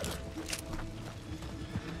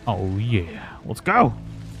 Oh, yeah. Let's go.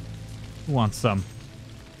 Who wants some?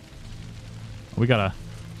 We got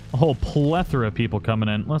a whole plethora of people coming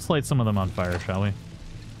in. Let's light some of them on fire, shall we?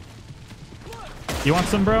 You want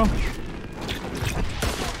some, bro?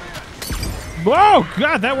 Whoa!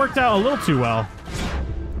 God, that worked out a little too well.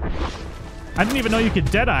 I didn't even know you could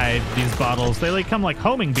deadeye these bottles. They like come like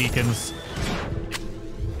homing beacons.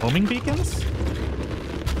 Homing beacons?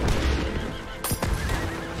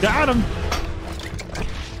 Got him!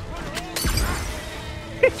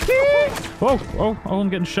 Oh, I'm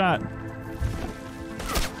getting shot.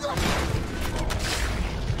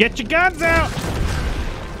 Get your guns out!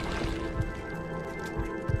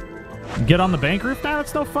 Get on the bank roof now?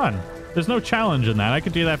 That's no fun. There's no challenge in that. I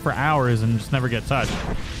could do that for hours and just never get touched.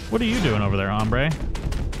 What are you doing over there, hombre?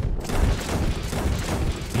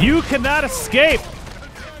 You cannot escape!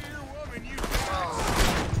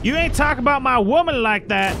 You ain't talking about my woman like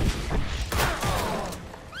that!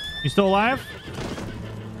 You still alive?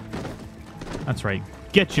 That's right.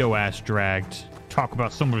 Get your ass dragged. Talk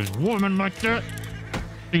about somebody's woman like that,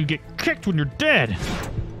 and you get kicked when you're dead.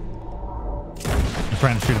 I'm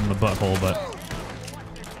trying to shoot him in the butthole, but...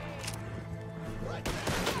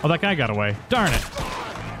 Oh, that guy got away. Darn it.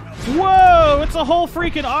 Whoa! It's a whole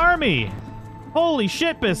freaking army! Holy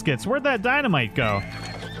shit biscuits. Where'd that dynamite go?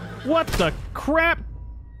 What the crap?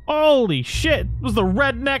 Holy shit. It was the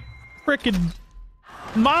redneck freaking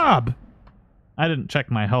mob. I didn't check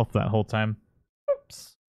my health that whole time.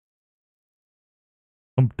 Oops.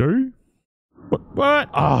 Humpty? What?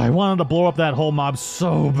 Oh, I wanted to blow up that whole mob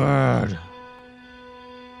so bad.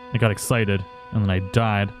 I got excited, and then I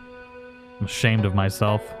died. I'm ashamed of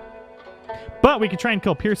myself. But we can try and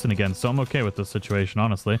kill Pearson again, so I'm okay with this situation,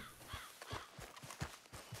 honestly.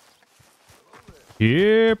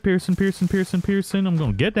 Here, Pearson, Pearson, Pearson, Pearson. I'm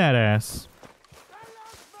gonna get that ass.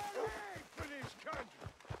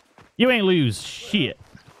 You ain't lose shit.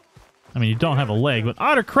 I mean, you don't have a leg, but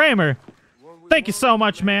Otter Kramer, thank you so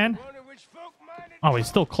much, man. Oh, he's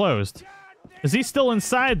still closed. Is he still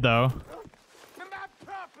inside, though?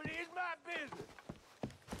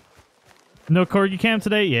 No corgi cam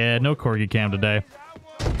today? Yeah, no corgi cam today.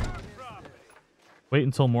 Wait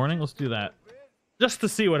until morning? Let's do that. Just to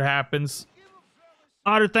see what happens.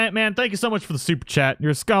 Otter, man, thank you so much for the super chat.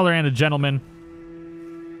 You're a scholar and a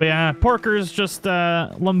gentleman. But yeah, Porker's just,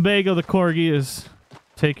 Lumbago the corgi is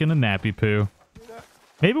taking a nappy poo.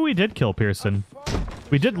 Maybe we did kill Pearson.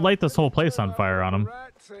 We did light this whole place on fire on him.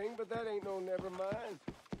 But that ain't no never mind.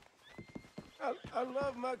 I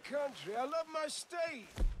love my country. I love my state.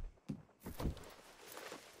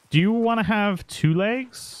 Do you want to have 2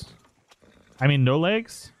 legs? I mean, no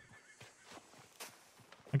legs?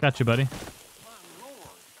 I got you, buddy.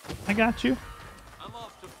 I got you. I'm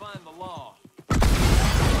off to find the law.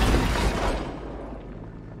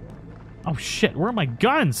 Oh shit, where are my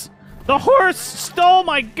guns? The horse stole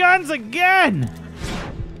my guns again!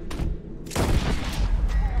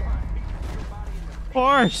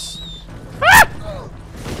 Horse! Ah!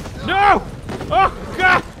 No! Oh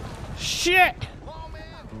god! Shit!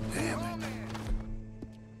 Damn it.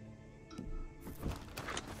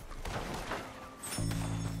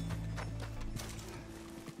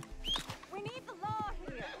 We need the law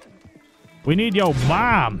here. We need your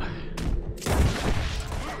mom.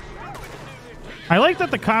 I like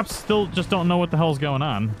that the cops still just don't know what the hell's going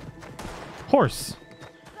on. Horse.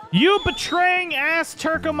 You betraying ass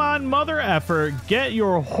Turkomon mother effer. Get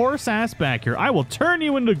your horse ass back here. I will turn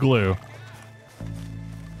you into glue.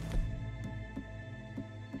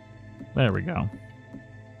 There we go.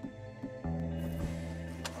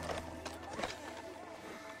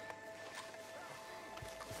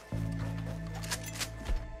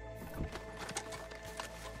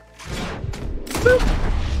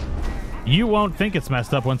 Boop. You won't think it's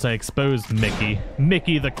messed up once I expose Mickey.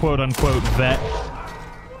 Mickey, the quote-unquote vet.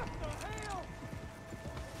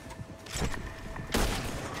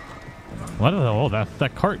 What? Oh,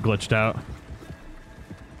 that cart glitched out.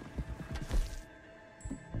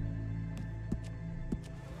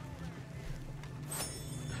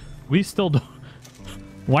 We still don't...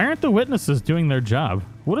 Why aren't the witnesses doing their job?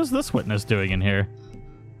 What is this witness doing in here?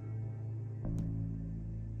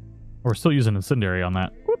 We're still using incendiary on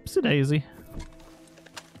that. Whoopsie daisy.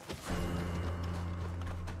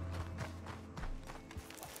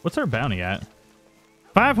 What's our bounty at?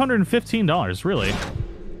 $515, really?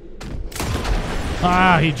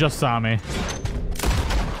 Ah, he just saw me.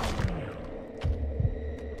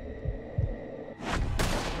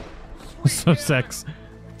 So sex.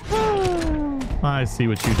 I see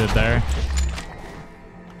what you did there.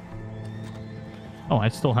 Oh, I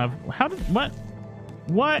still have... How did... What?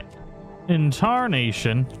 What in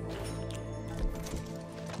tarnation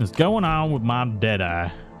is going on with my dead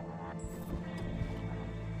eye?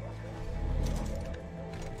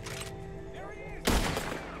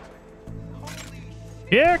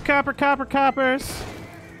 Here, coppers.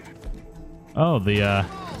 Oh, the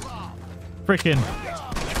freaking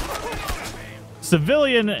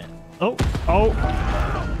civilian. Oh.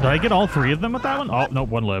 Did I get all three of them with that one? Oh, nope,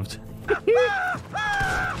 one lived.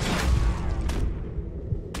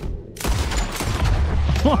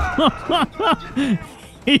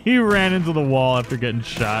 He ran into the wall after getting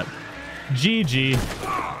shot. GG.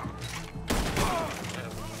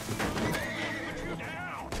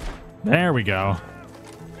 There we go.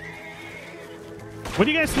 What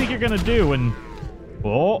do you guys think you're gonna do when...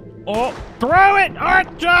 Oh, throw it! All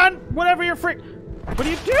right, John, whatever you're freak... What are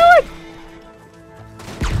you doing?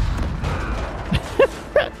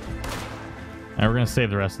 Alright, we're gonna save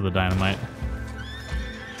the rest of the dynamite.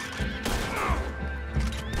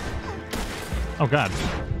 Oh, God.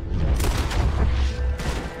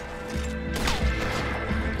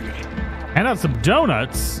 Hand out some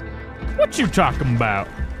donuts? What you talking about?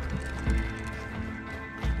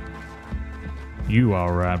 You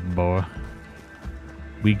all right, boy.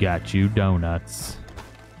 We got you donuts.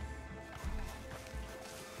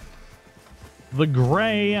 The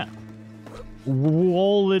Gray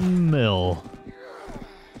Wollen Mill.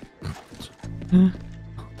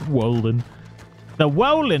 Wollen. The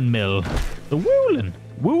Wollen Mill. The Wollen.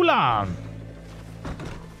 Woolan.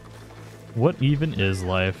 What even is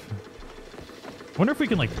life? I wonder if we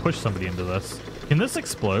can, like, push somebody into this. Can this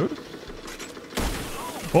explode?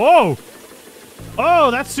 Oh!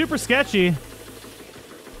 Oh, that's super sketchy.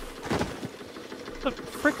 What the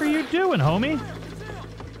frick are you doing, homie?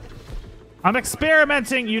 I'm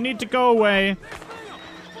experimenting. You need to go away.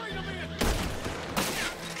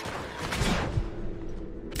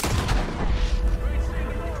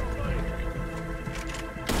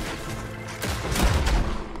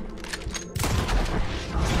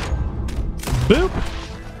 Boop.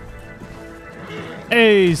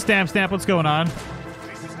 Hey, Stamp, what's going on?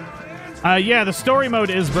 Yeah, the story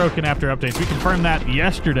mode is broken after updates. We confirmed that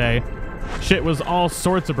yesterday. Shit was all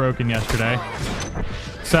sorts of broken yesterday.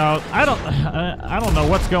 So I don't know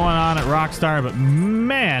what's going on at Rockstar, but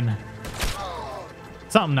man,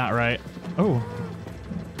 something not right. Oh,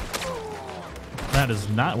 that is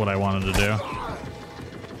not what I wanted to do.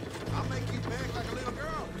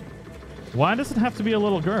 Why does it have to be a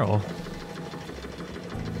little girl?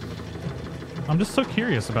 I'm just so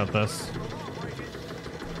curious about this.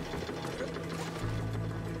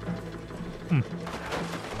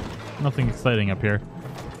 Nothing exciting up here.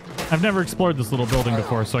 I've never explored this little building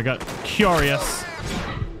before, so I got curious.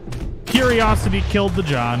 Curiosity killed the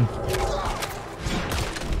John.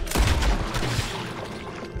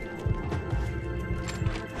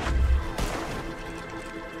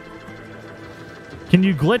 Can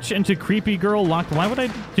you glitch into creepy girl locked? Why would I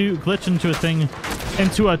do glitch into a thing,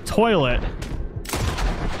 into a toilet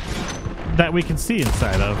that we can see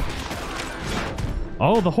inside of?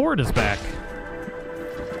 Oh, the horde is back.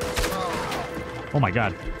 Oh my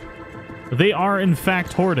God. They are in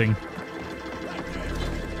fact hoarding.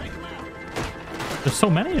 There's so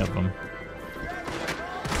many of them.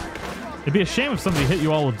 It'd be a shame if somebody hit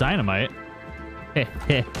you all with dynamite.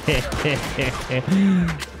 Get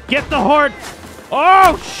the horde!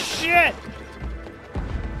 Oh shit!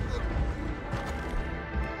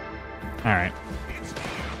 Alright.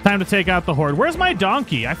 Time to take out the horde. Where's my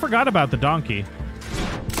donkey? I forgot about the donkey.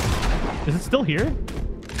 Is it still here?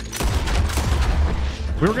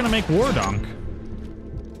 We were gonna make War Donk.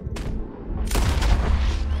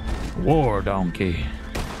 War Donkey.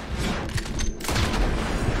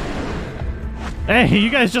 Hey, you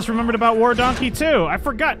guys just remembered about War Donkey too. I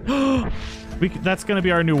forgot. That's gonna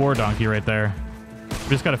be our new War Donkey right there. We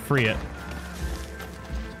just gotta free it.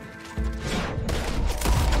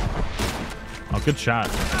 Oh, good shot.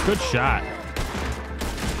 Good shot.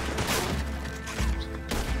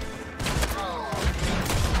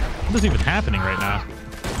 What is even happening right now?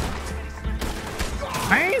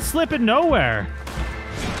 I ain't slipping nowhere.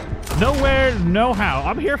 Nowhere, no how.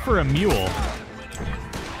 I'm here for a mule.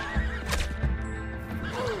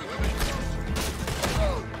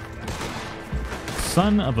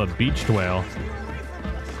 Son of a beached whale.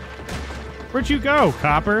 Where'd you go,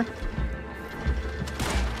 Copper?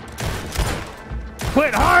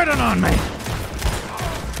 Quit harding on me!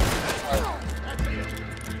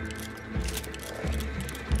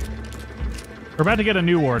 We're about to get a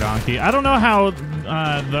new War Donkey. I don't know how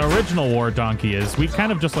the original War Donkey is. We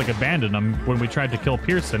kind of just like abandoned him when we tried to kill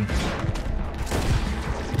Pearson.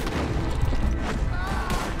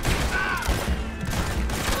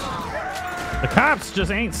 The cops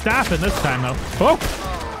just ain't stopping this time, though. Oh!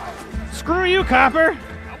 Screw you, Copper!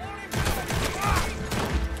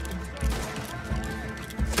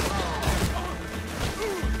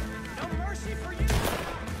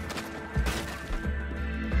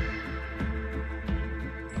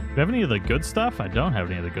 Do you have any of the good stuff? I don't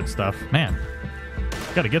have any of the good stuff. Man,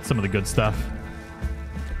 gotta get some of the good stuff.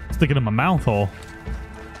 Stick it in my mouth hole.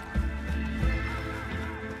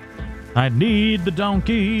 I need the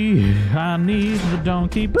donkey. I need the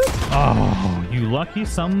donkey. Boop. Oh, you lucky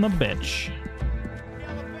son of a bitch.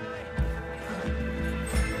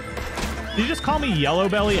 Did you just call me Yellow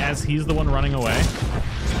Belly as he's the one running away?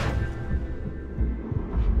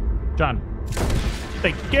 John.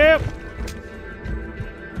 Thank you.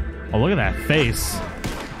 Oh, look at that face.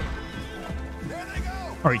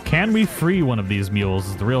 All right, can we free one of these mules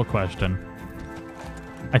is the real question.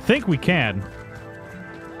 I think we can.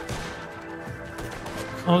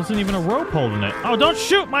 Oh, there's not even a rope holding it. Oh, don't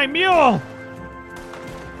shoot my mule!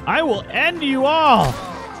 I will end you all!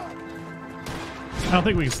 I don't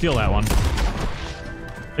think we can steal that one.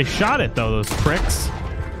 They shot it, though, those pricks.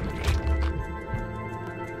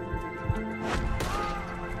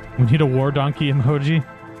 We need a War Donkey emoji.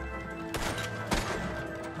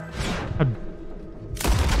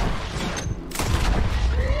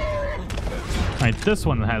 Alright, this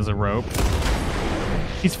one has a rope.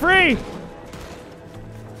 He's free!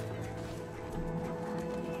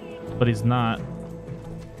 But he's not.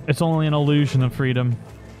 It's only an illusion of freedom.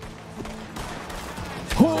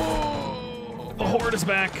 Oh, the horde is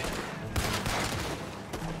back.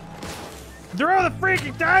 Throw the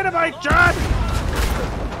freaking dynamite, John!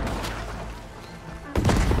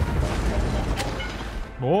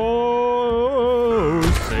 Oh,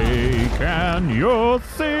 say can you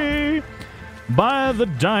see by the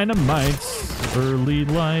dynamite's early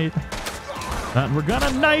light that we're gonna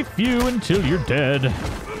knife you until you're dead.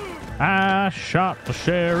 I shot the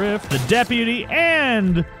sheriff, the deputy,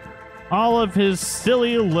 and all of his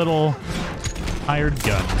silly little hired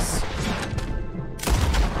guns.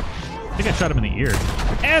 I think I shot him in the ear.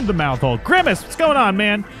 And the mouth hole. Grimace, what's going on,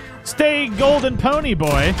 man? Stay golden pony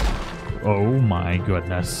boy. Oh my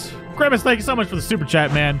goodness. Grimace, thank you so much for the super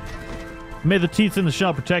chat, man. May the teeth in the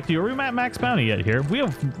shell protect you. Are we at max bounty yet here? We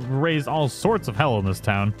have raised all sorts of hell in this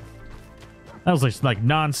town. That was like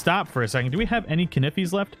non-stop for a second. Do we have any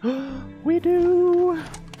Kniffys left? We do.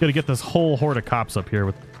 Gotta get this whole horde of cops up here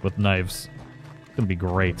with knives. It's gonna be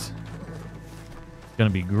great. It's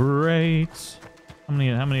gonna be great. How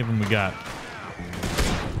many of them we got?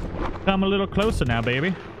 Come a little closer now,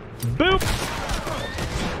 baby. Boop!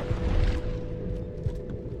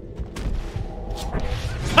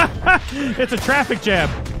 It's a traffic jam.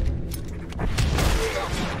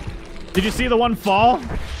 Did you see the one fall?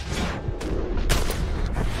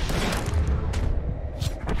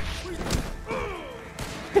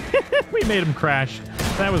 We made him crash.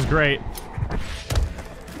 That was great.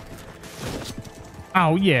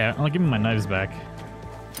 Oh, yeah. I'll give me my knives back.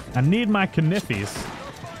 I need my Kniffys.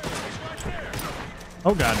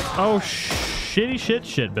 Oh, God. Oh, shitty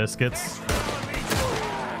shit biscuits.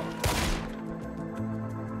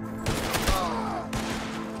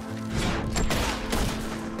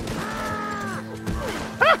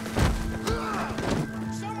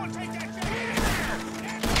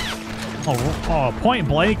 Oh, point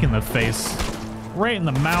blank in the face. Right in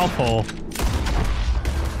the mouth hole.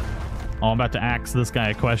 Oh, I'm about to ask this guy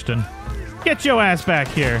a question. Get your ass back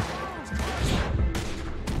here.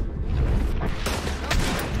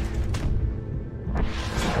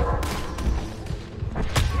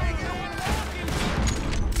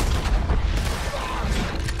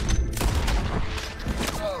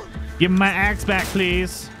 Give me my axe back,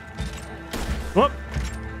 please. Whoop.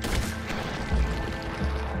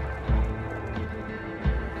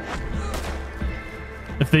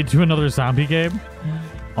 If they do another zombie game,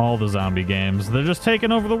 all the zombie games, they're just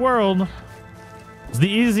taking over the world. It's the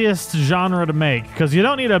easiest genre to make because you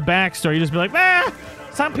don't need a backstory. You just be like, ah,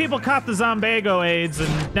 some people caught the Zombago AIDS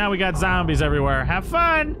and now we got zombies everywhere. Have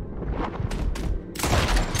fun.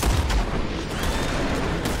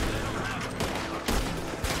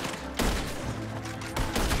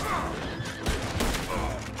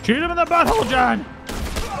 Shoot him in the butthole, John!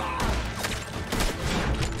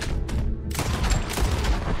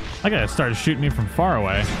 That guy started shooting me from far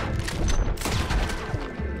away.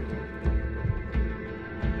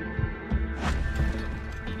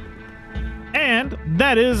 And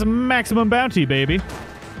that is maximum bounty, baby.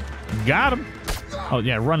 Got him. Oh,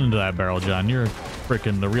 yeah, run into that barrel, John. You're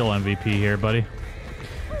freaking the real MVP here, buddy.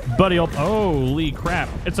 Buddy, holy crap.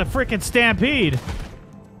 It's a freaking stampede.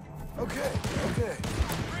 Okay, okay.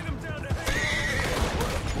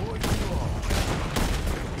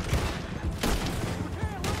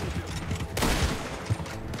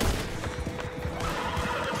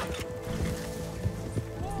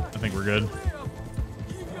 I think we're good.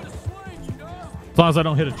 As long as I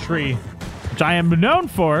don't hit a tree, which I am known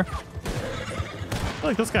for. I feel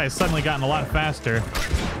like this guy's suddenly gotten a lot faster.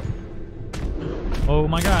 Oh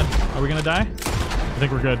my god. Are we gonna die? I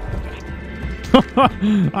think we're good.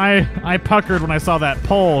 I puckered when I saw that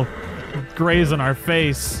pole graze in our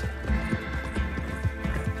face.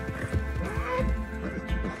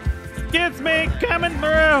 Gets me coming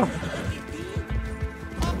through!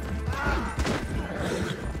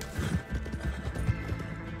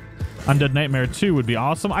 Undead Nightmare 2 would be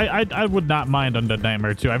awesome. I would not mind Undead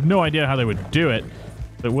Nightmare 2. I have no idea how they would do it.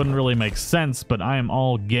 It wouldn't really make sense, but I am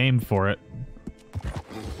all game for it.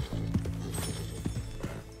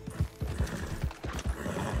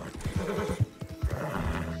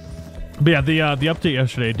 But yeah, the update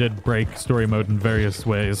yesterday did break story mode in various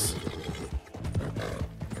ways.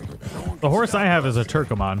 The horse I have is a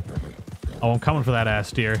Turkomon. Oh, I'm coming for that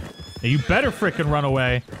ass deer. Now you better frickin' run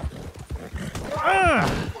away.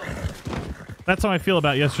 Ugh! That's how I feel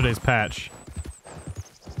about yesterday's patch.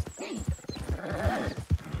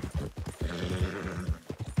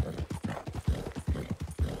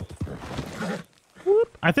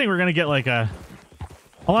 Whoop. I think we're gonna get like a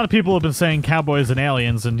lot of people have been saying cowboys and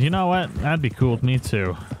aliens, and you know what? That'd be cool with me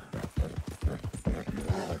too.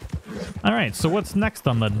 Alright, so what's next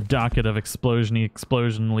on the docket of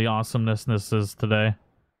explosionally awesomeness is today?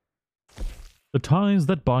 The ties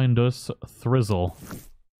that bind us, Thrizzle.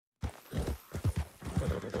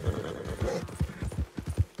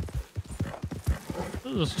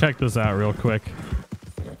 Let's just check this out real quick.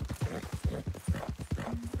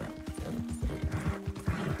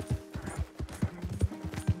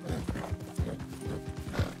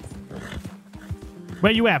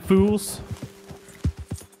 Where you at, fools?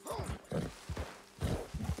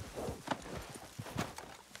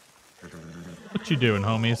 What you doing,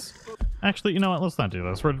 homies? Actually, you know what? Let's not do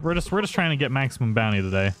this. We're just trying to get maximum bounty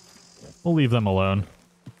today. We'll leave them alone.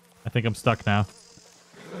 I think I'm stuck now.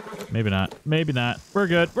 Maybe not. Maybe not. We're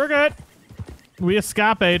good. We're good. We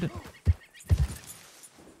escaped.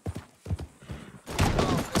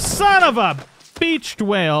 Son of a beached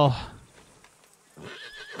whale.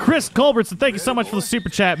 Chris Culbertson, thank you so much for the super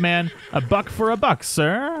chat, man. $1 for $1,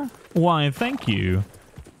 sir. Why, thank you.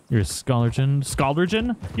 You're a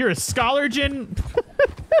Scholargen? You're a Scholargen?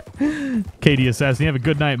 KD Assassin, you have a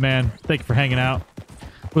good night, man. Thank you for hanging out.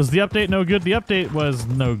 Was the update no good? The update was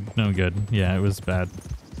no good. Yeah, it was bad.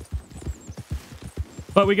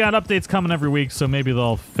 But we got updates coming every week, so maybe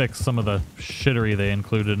they'll fix some of the shittery they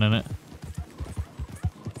included in it.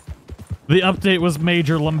 The update was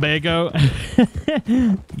Major Lumbago.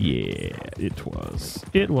 Yeah, it was.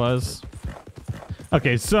 It was.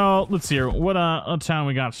 Okay, so let's see here. What town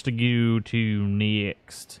we got to go to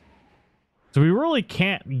next? So we really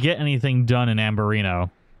can't get anything done in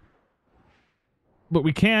Amberino. But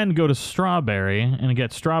we can go to Strawberry and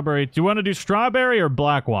get Strawberry. Do you want to do Strawberry or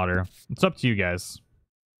Blackwater? It's up to you guys.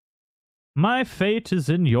 My fate is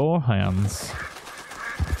in your hands.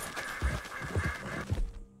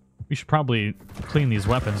 We should probably clean these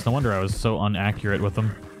weapons. No wonder I was so inaccurate with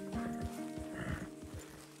them.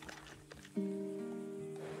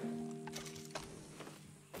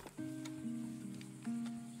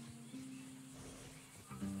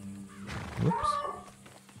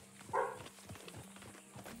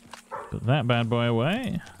 that bad boy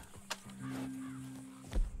away.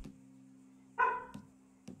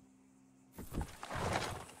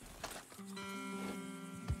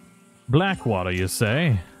 Blackwater, you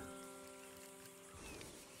say?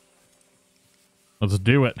 Let's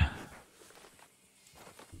do it.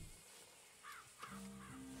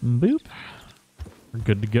 Boop. We're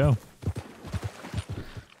good to go.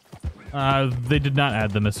 They did not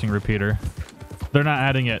add the missing repeater. They're not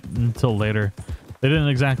adding it until later. They didn't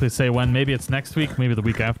exactly say when. Maybe it's next week, maybe the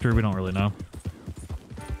week after. We don't really know.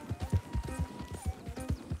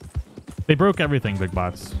 They broke everything, Big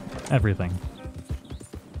Bots. Everything.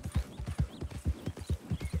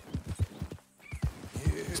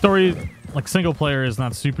 Story, like single player, is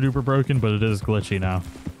not super duper broken, but it is glitchy now.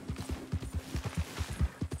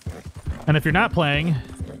 And if you're not playing,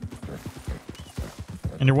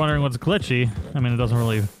 and you're wondering what's glitchy, I mean, it doesn't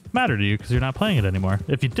really matter to you because you're not playing it anymore.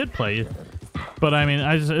 If you did play it, but I mean,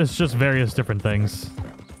 it's just various different things.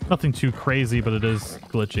 Nothing too crazy, but it is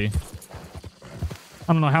glitchy.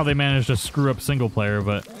 I don't know how they managed to screw up single player,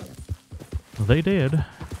 but they did.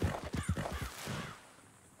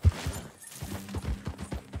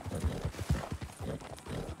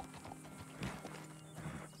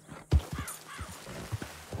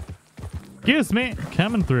 Excuse me,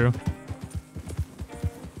 coming through.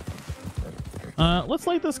 Let's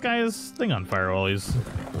light this guy's thing on fire while he's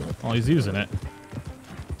using it.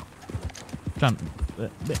 John,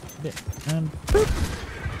 and boop.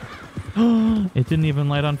 It didn't even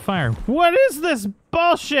light on fire. What is this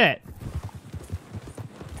bullshit?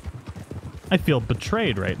 I feel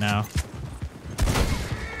betrayed right now.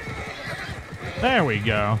 There we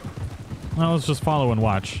go. Well, let's just follow and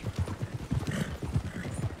watch.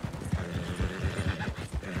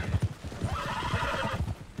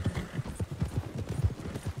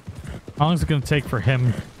 How long is it going to take for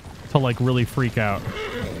him to, like, really freak out?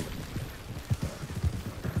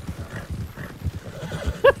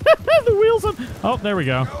 The wheels up. Oh, there we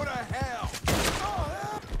go.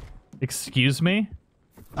 Excuse me?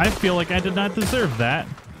 I feel like I did not deserve that.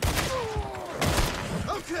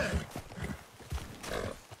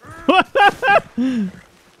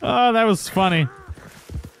 Oh, that was funny.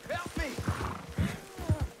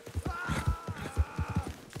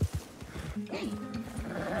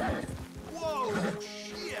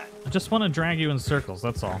 I just want to drag you in circles,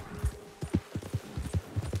 that's all.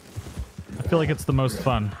 I feel like it's the most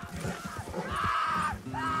fun.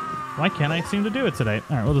 Why can't I seem to do it today?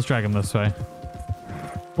 Alright, we'll just drag him this way.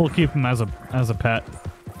 We'll keep him as a pet.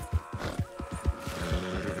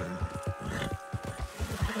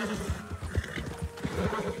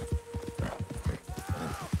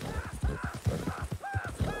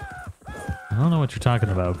 I don't know what you're talking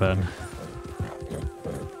about, Ben.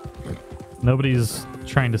 Nobody's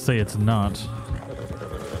trying to say it's not. Son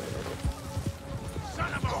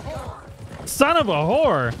of a whore! Son of a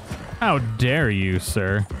whore! How dare you,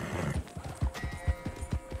 sir?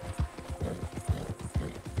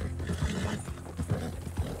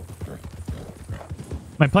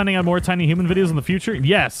 Am I planning on more Tiny Human videos in the future?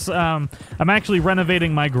 Yes. I'm actually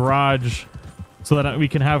renovating my garage so that we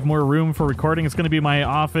can have more room for recording. It's going to be my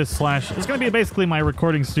office slash... It's going to be basically my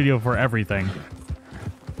recording studio for everything.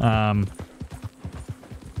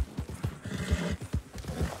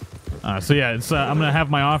 So yeah, it's I'm gonna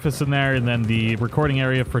have my office in there, and then the recording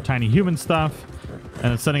area for Tiny Human stuff,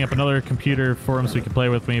 and then setting up another computer for him so he can play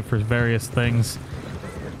with me for various things.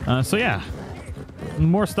 So yeah,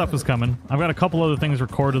 more stuff is coming. I've got a couple other things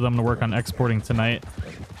recorded I'm gonna work on exporting tonight.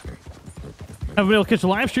 Haven't been able to catch a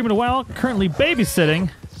live stream in a while. Currently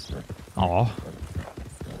babysitting. Aw.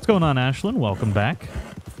 What's going on, Ashlyn? Welcome back.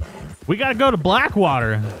 We gotta go to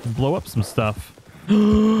Blackwater and blow up some stuff.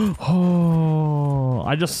 Oh,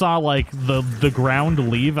 I just saw like the ground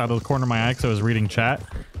leave out of the corner of my eye because I was reading chat,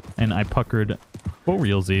 and I puckered. What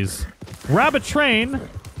realsies? Grab a train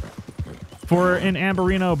for an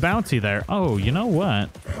Amberino bounty there. Oh, you know what?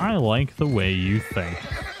 I like the way you think.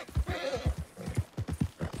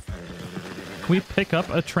 Can we pick up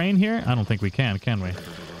a train here? I don't think we can we?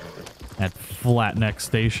 At Flatneck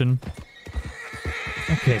Station.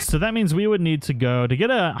 Okay, so that means we would need to go to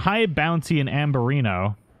get a high bounty in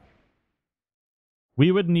Amberino.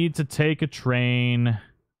 We would need to take a train.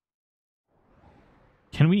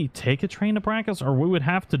 Can we take a train to Brackus? Or what we would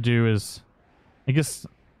have to do is, I guess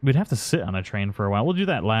we'd have to sit on a train for a while. We'll do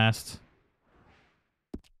that last.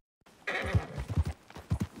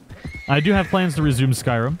 I do have plans to resume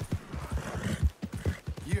Skyrim.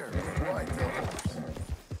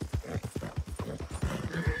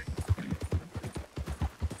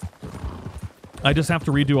 I just have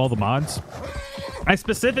to redo all the mods. I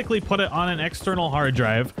specifically put it on an external hard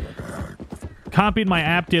drive copied my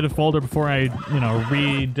app data folder before I,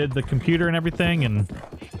 redid the computer and everything, and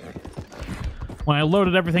when I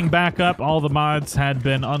loaded everything back up, all the mods had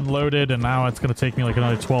been unloaded, and now it's going to take me like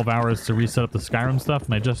another 12 hours to reset up the Skyrim stuff,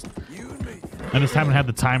 and I just haven't had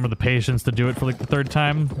the time or the patience to do it for like the third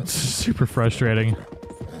time. It's super frustrating.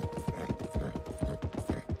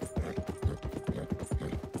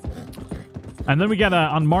 And then we got,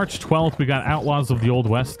 on March 12th, we got Outlaws of the Old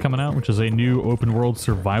West coming out, which is a new open-world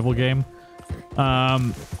survival game. I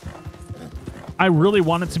really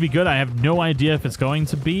want it to be good. I have no idea if it's going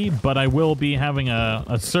to be, but I will be having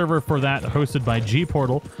a server for that hosted by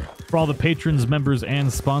G-Portal for all the patrons, members,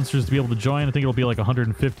 and sponsors to be able to join. I think it'll be like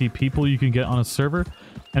 150 people you can get on a server.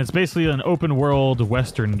 And it's basically an open-world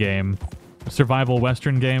Western game, survival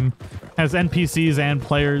Western game. Has NPCs and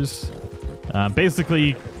players.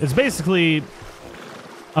 It's basically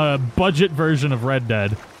a budget version of Red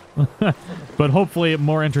Dead. But hopefully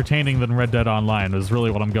more entertaining than Red Dead Online is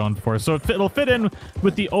really what I'm going for. So it'll fit in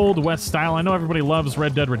with the Old West style. I know everybody loves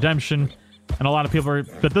Red Dead Redemption, and a lot of people are...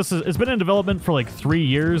 But it's been in development for like 3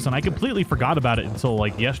 years, and I completely forgot about it until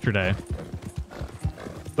like yesterday.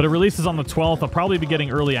 But it releases on the 12th. I'll probably be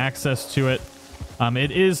getting early access to it.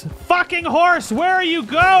 It is... Fucking horse! Where are you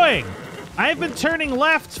going? I've been turning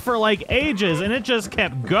left for like ages, and it just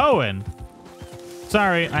kept going.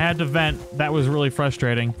 Sorry, I had to vent. That was really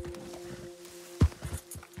frustrating.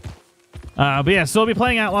 But yeah, so I'll be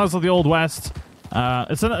playing Outlaws of the Old West.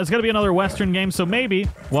 It's going to be another Western game, so maybe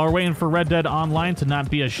while we're waiting for Red Dead Online to not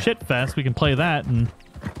be a shitfest, we can play that and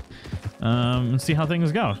see how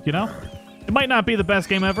things go, you know? It might not be the best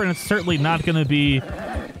game ever, and it's certainly not going to be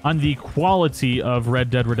on the quality of Red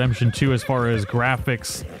Dead Redemption 2 as far as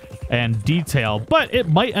graphics and detail, but it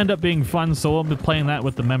might end up being fun, so we'll be playing that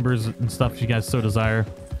with the members and stuff if you guys so desire.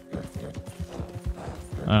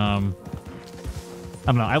 I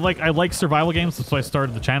don't know. I like survival games. That's what I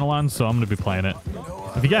started the channel on, so I'm going to be playing it.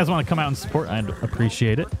 If you guys want to come out and support, I'd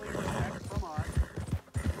appreciate it.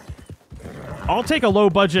 I'll take a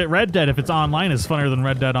low-budget Red Dead if it's online is funner than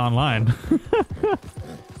Red Dead Online.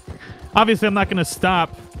 Obviously, I'm not going to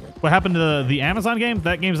stop. What happened to the Amazon game?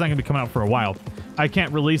 That game's not going to be coming out for a while. I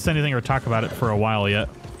can't release anything or talk about it for a while yet.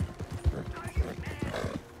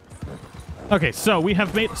 Okay, so we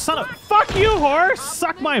have made... Son of... Fuck you, horse!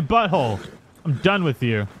 Suck my butthole. I'm done with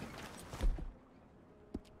you.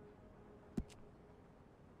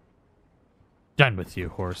 Done with you,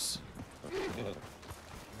 horse.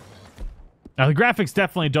 Now, the graphics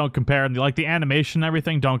definitely don't compare. Like, the animation and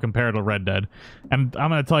everything don't compare to Red Dead. And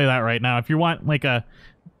I'm going to tell you that right now. If you want, like, a...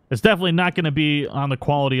 It's definitely not going to be on the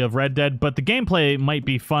quality of Red Dead, but the gameplay might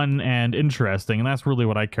be fun and interesting, and that's really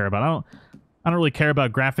what I care about. I don't really care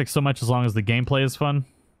about graphics so much as long as the gameplay is fun.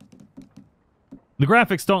 The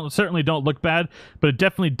graphics certainly don't look bad, but it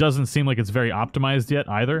definitely doesn't seem like it's very optimized yet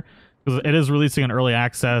either, because it is releasing in early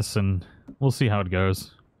access, and we'll see how it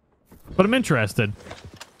goes. But I'm interested.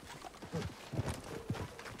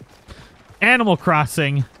 Animal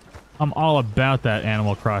Crossing. I'm all about that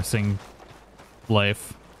Animal Crossing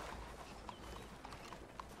life.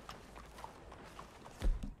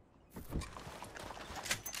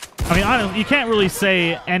 I mean, you can't really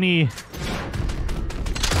say any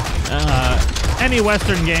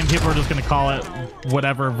Western game, people are just going to call it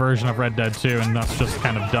whatever version of Red Dead 2, and that's just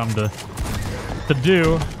kind of dumb to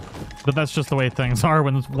do. But that's just the way things are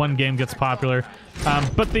when one game gets popular.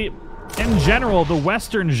 But in general, the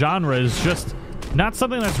Western genre is just not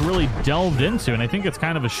something that's really delved into, and I think it's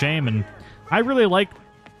kind of a shame. And I really like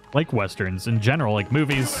Westerns in general, like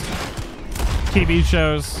movies, TV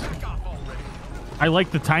shows. I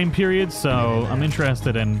like the time period, so I'm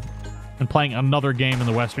interested in playing another game in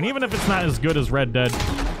the Western. Even if it's not as good as Red Dead,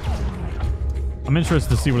 I'm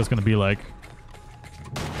interested to see what it's going to be like.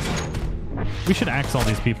 We should ask all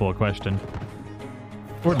these people a question.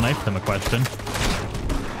 Or knife them a question.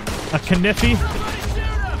 A Kniffy?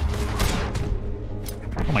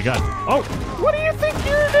 Oh my god. Oh! What do you think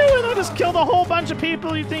you're doing? I just killed a whole bunch of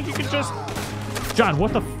people. You think you could just... John,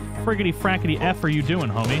 what the friggity frackety F are you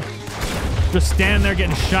doing, homie? Just standing there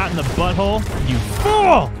getting shot in the butthole? You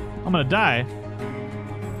fool! I'm gonna die.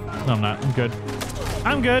 No, I'm not. I'm good.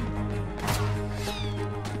 I'm good.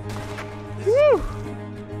 Woo!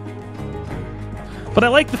 But I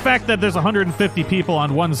like the fact that there's 150 people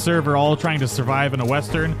on one server all trying to survive in a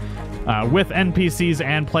Western with NPCs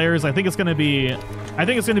and players. I think it's gonna be a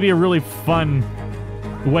really fun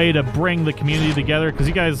way to bring the community together, because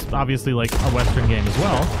you guys obviously like a Western game as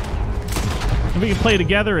well. If we can play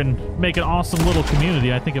together and make an awesome little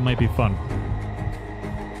community, I think it might be fun.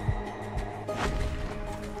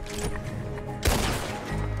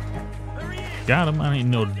 Got him. I don't need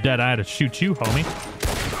no dead eye to shoot you, homie.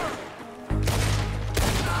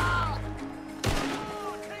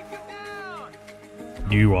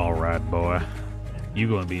 You all right, boy. You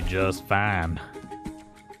gonna be just fine.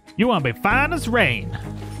 You wanna be fine as rain.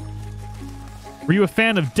 Were you a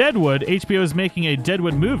fan of Deadwood? HBO is making a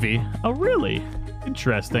Deadwood movie. Oh, really?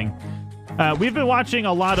 Interesting. We've been watching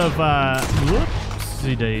a lot of,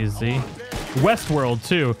 whoopsie daisy, Westworld,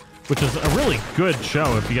 too, which is a really good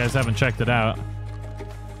show if you guys haven't checked it out.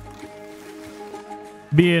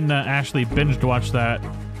 Me and Ashley binged watched that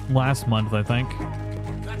last month, I think.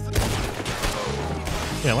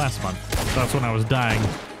 Yeah, last month. That's when I was dying.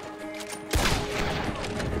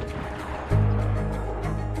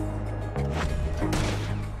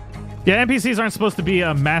 Yeah, NPCs aren't supposed to be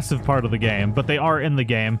a massive part of the game, but they are in the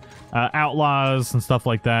game. Outlaws and stuff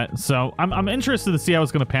like that. So I'm interested to see how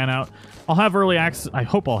it's going to pan out. I'll have early access. I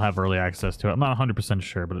hope I'll have early access to it. I'm not 100%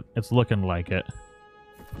 sure, but it's looking like it.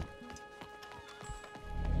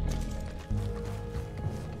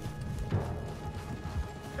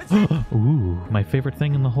 Ooh, my favorite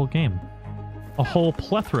thing in the whole game. A whole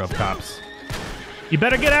plethora of cops. You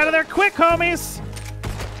better get out of there quick, homies!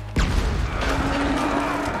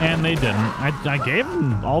 And they didn't. I gave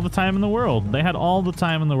them all the time in the world. They had all the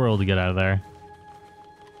time in the world to get out of there.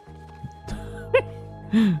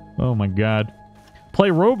 Oh my god. Play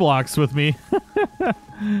Roblox with me.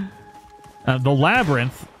 The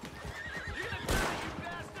Labyrinth.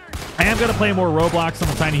 I am going to play more Roblox on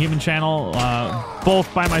the Tiny Human channel,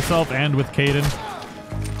 both by myself and with Caden.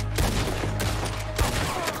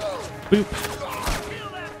 Boop.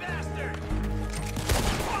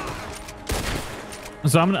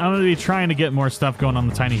 So I'm going to be trying to get more stuff going on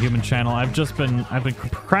the Tiny Human channel. I've been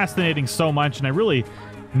procrastinating so much, and I really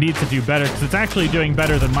need to do better because it's actually doing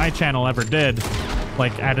better than my channel ever did,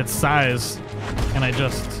 like at its size, and I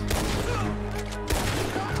just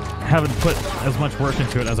haven't put as much work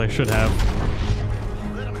into it as I should have.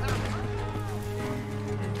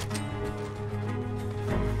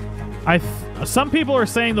 Some people are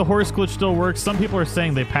saying the horse glitch still works. Some people are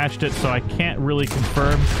saying they patched it, so I can't really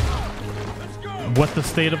confirm what the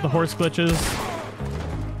state of the horse glitch is.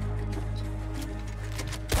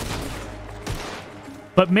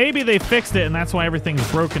 But maybe they fixed it and that's why everything's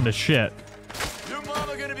broken to shit. Your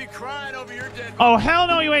mama gonna be crying over your dead. Oh, hell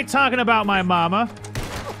no, you ain't talking about my mama.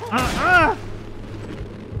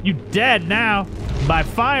 You dead now. By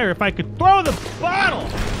fire, if I could throw the bottle.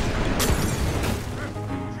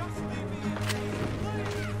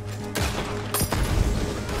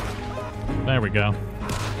 There we go.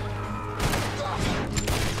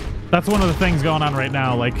 That's one of the things going on right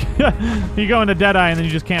now. Like, you go into Deadeye and then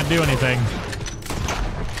you just can't do anything.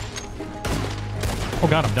 Oh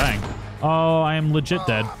god, I'm dying. Oh, I am legit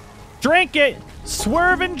dead. Drink it!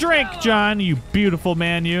 Swerve and drink, John, you beautiful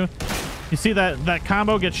man, you. You see that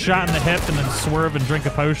combo? Get shot in the hip and then swerve and drink a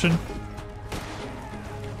potion?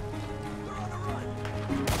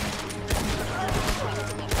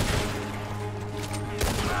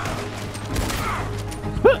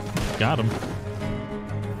 Got him.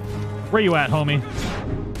 Where you at, homie?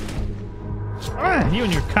 You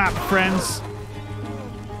and your cop friends.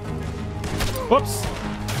 Whoops.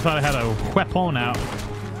 I thought I had a weapon out.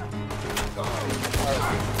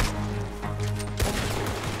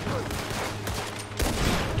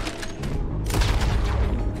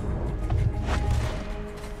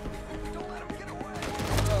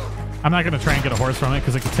 I'm not going to try and get a horse from it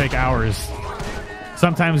because it could take hours.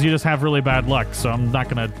 Sometimes you just have really bad luck, so I'm not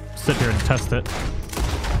going to sit here and test it.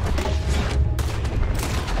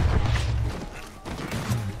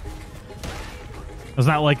 It's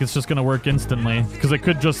not like it's just going to work instantly, because it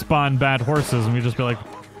could just spawn bad horses, and we just be like,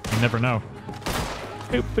 you never know.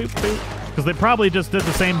 Boop, boop, boop. Because they probably just did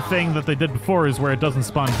the same thing that they did before, is where it doesn't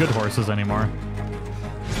spawn good horses anymore.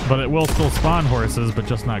 But it will still spawn horses, but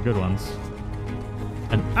just not good ones.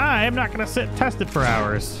 And I'm not going to sit and test it for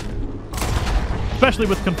hours. Especially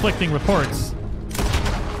with conflicting reports.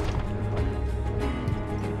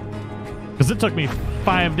 Because it took me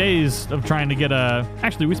 5 days of trying to get a...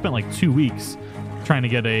 Actually, we spent like 2 weeks trying to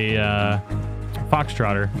get a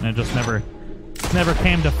foxtrotter, and it just never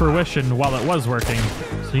came to fruition while it was working.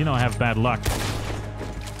 So you know I have bad luck.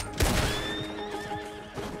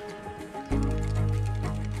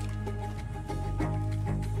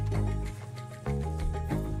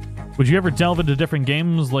 Would you ever delve into different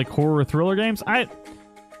games like horror or thriller games?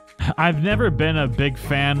 I've never been a big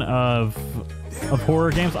fan of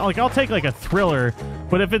horror games. Like, I'll take like a thriller,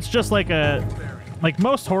 but if it's just like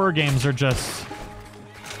most horror games are just,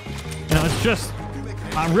 you know, it's just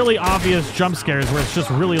really obvious jump scares where it's just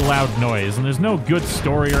really loud noise and there's no good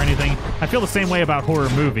story or anything. I feel the same way about horror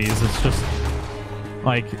movies. It's just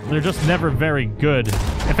like they're just never very good.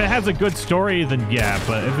 If it has a good story, then yeah,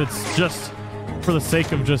 but if it's just for the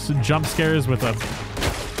sake of just jump scares with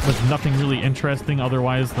nothing really interesting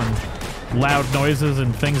otherwise than loud noises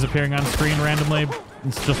and things appearing on screen randomly,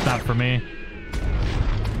 it's just not for me.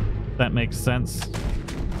 If that makes sense.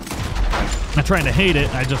 I'm not trying to hate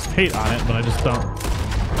it, I just hate on it, but I just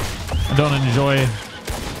don't enjoy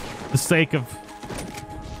the sake of...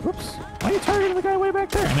 Whoops. Why are you targeting the guy way back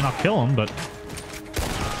there? I mean, I'll kill him, but...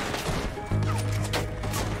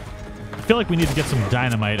 I feel like we need to get some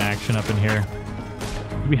dynamite action up in here.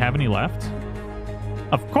 Do we have any left?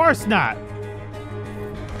 Of course not!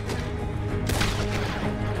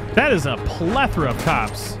 That is a plethora of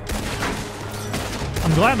cops.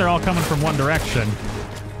 I'm glad they're all coming from one direction.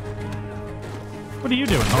 What are you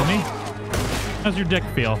doing, homie? How's your dick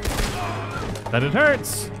feel? That it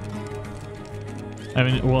hurts! I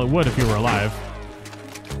mean, well, it would if you were alive.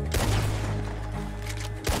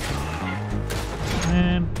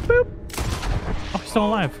 And boop! Oh, he's still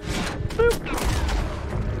alive. Boop!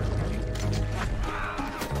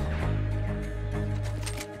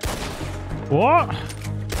 What?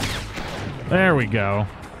 There we go.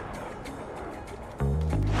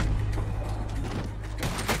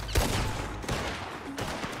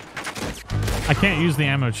 I can't use the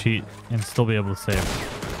ammo cheat and still be able to save.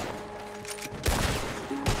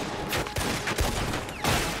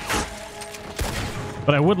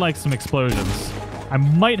 But I would like some explosions. I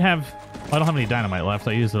might have... I don't have any dynamite left.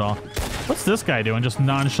 I used it all. What's this guy doing? Just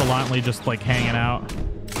nonchalantly just like hanging out.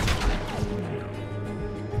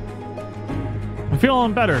 I'm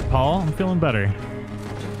feeling better, Paul. I'm feeling better.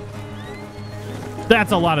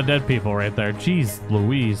 That's a lot of dead people right there. Jeez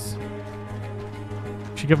Louise.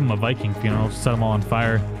 Should give him a Viking funeral, set them all on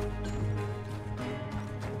fire.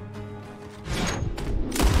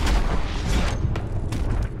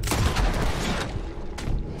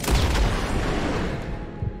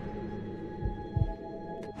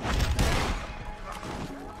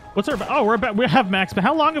 What's our... Oh, we have max...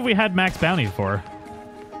 How long have we had max bounty for?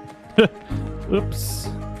 Oops.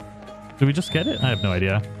 Did we just get it? I have no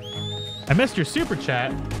idea. I missed your super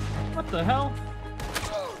chat. What the hell?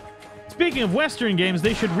 Speaking of Western games,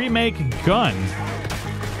 they should remake Gun.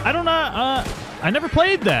 I don't know. I never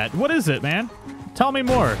played that. What is it, man? Tell me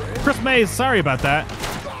more. Chris Mays, sorry about that.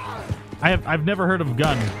 I've never heard of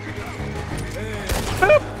Gun.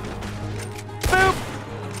 Boop. Boop.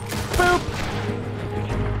 Boop.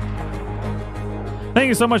 Thank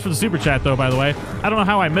you so much for the super chat, though, by the way. I don't know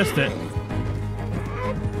how I missed it.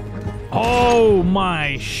 Oh,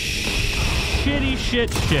 my shitty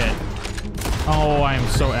shit. Oh, I am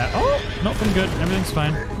so at... Oh, nope, I'm good. Everything's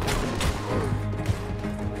fine.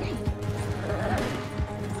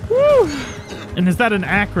 Woo! And is that an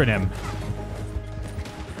acronym?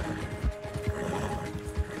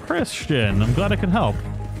 Christian, I'm glad I could help.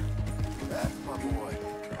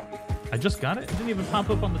 I just got it? It didn't even pop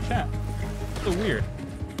up on the chat. So weird.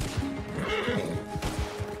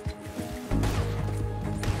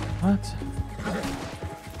 What?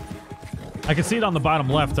 I can see it on the bottom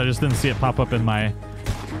left. I just didn't see it pop up in my...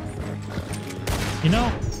 You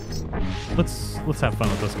know, let's have fun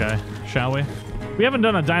with this guy, shall we? We haven't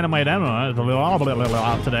done a dynamite ammo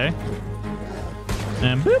today.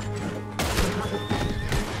 And boop.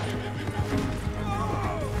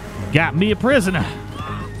 Got me a prisoner.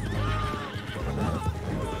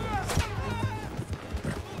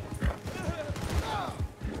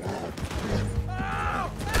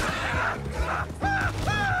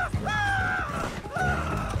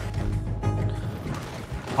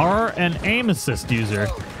 Are an aim assist user.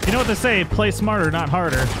 You know what they say, play smarter, not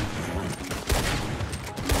harder.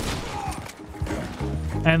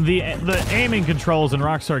 And the aiming controls in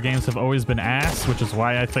Rockstar games have always been ass, which is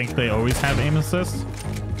why I think they always have aim assist.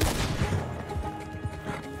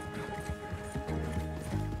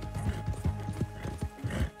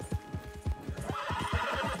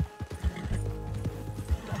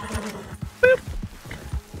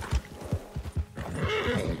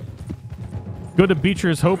 Go to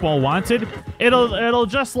Beecher's Hope while wanted. It'll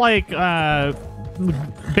just like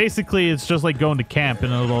basically it's just like going to camp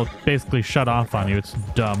and it'll basically shut off on you. It's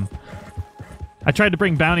dumb. I tried to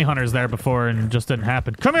bring bounty hunters there before and it just didn't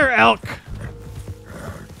happen. Come here, elk!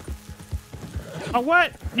 Oh,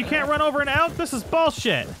 what? You can't run over an elk? This is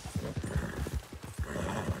bullshit.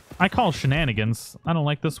 I call shenanigans. I don't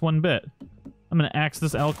like this one bit. I'm gonna axe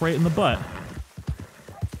this elk right in the butt.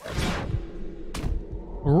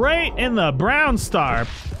 Right in the brown star.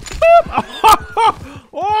 Boop!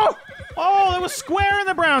 Oh, oh, Oh, it was square in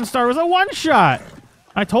the brown star. It was a one-shot.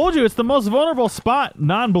 I told you, it's the most vulnerable spot,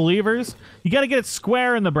 non-believers. You gotta get it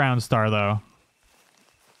square in the brown star, though.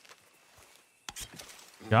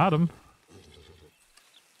 Got him.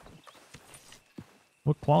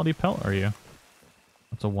 What quality pelt are you?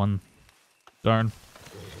 That's a 1. Darn.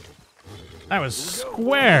 That was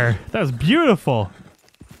square. That was beautiful.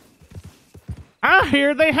 I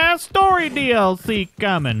hear they have story DLC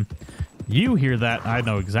coming. You hear that? I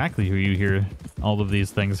know exactly who you hear all of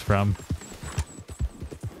these things from.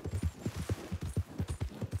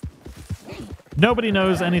 Nobody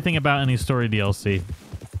knows anything about any story DLC.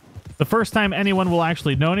 The first time anyone will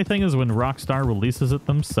actually know anything is when Rockstar releases it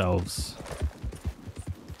themselves.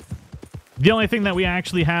 The only thing that we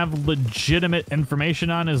actually have legitimate information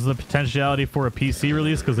on is the potentiality for a PC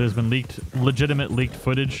release, because there's been legitimate leaked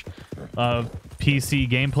footage of PC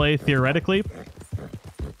gameplay, theoretically.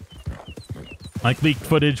 Like leaked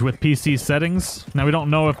footage with PC settings. Now, we don't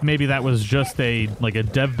know if maybe that was just a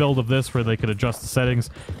dev build of this where they could adjust the settings.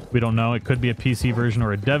 We don't know. It could be a PC version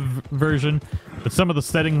or a dev version. But some of the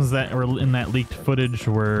settings that were in that leaked footage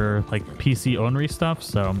were like PC-only stuff,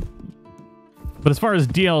 so... But as far as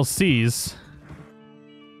DLCs,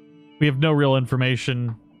 we have no real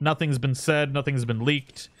information. Nothing's been said. Nothing's been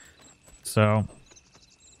leaked. So,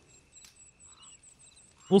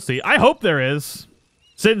 we'll see. I hope there is.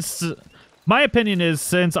 Since, my opinion is,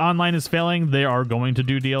 since online is failing, they are going to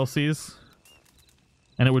do DLCs.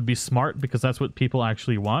 And it would be smart, because that's what people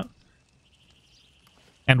actually want.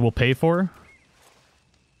 And will pay for.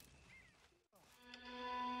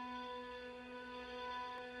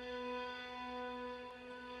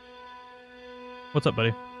 What's up,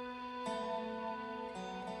 buddy?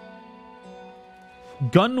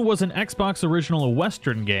 Gun was an Xbox original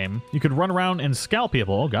Western game. You could run around and scalp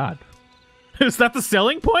people. Oh, God. Is that the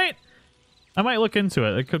selling point? I might look into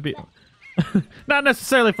it. It could be... Not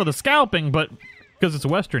necessarily for the scalping, but because it's a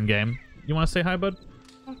Western game. You want to say hi, bud?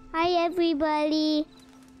 Hi, everybody.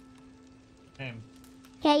 Hey.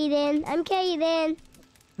 Kaden. I'm Kaden.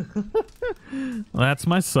 Well, that's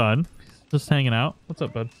my son. Just hanging out. What's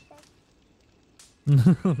up, bud?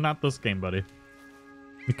 Not this game, buddy.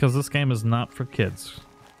 Because this game is not for kids.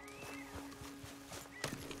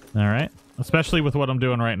 Alright. Especially with what I'm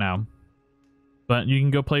doing right now. But you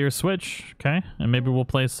can go play your Switch, okay? And maybe we'll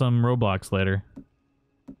play some Roblox later.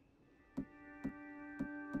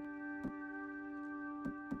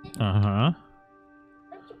 Uh-huh.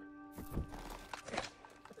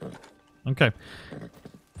 Okay.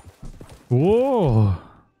 Whoa!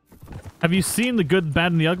 Have you seen The Good,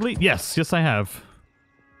 Bad, and the Ugly? Yes, yes I have.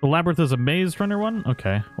 The Labyrinth is a Maze Runner one?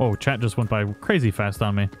 Okay. Oh, chat just went by crazy fast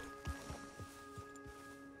on me.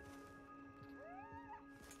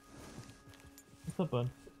 What's up, bud?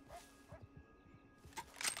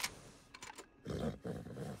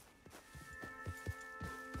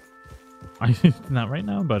 Not right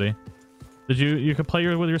now, buddy. Did you could play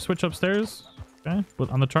with your Switch upstairs? Okay,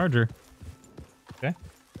 on the charger. Okay.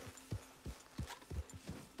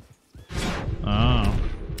 Oh.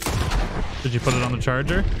 Did you put it on the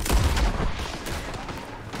charger?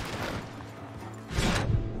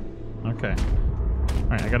 Okay.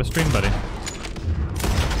 Alright, I got a stream, buddy.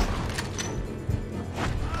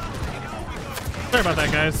 Sorry about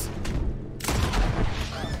that, guys.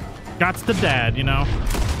 Gots to dad, you know.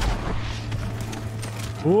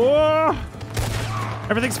 Whoa!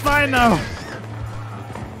 Everything's fine, though.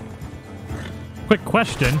 Quick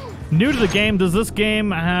question. New to the game, does this game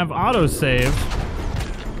have autosave?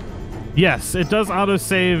 Yes, it does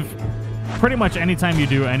autosave pretty much anytime you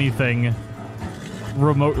do anything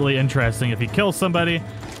remotely interesting. If you kill somebody,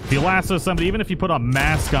 if you lasso somebody, even if you put a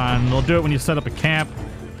mask on, they'll do it when you set up a camp.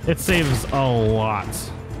 It saves a lot.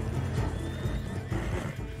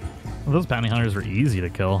 Well, those bounty hunters were easy to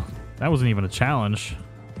kill. That wasn't even a challenge.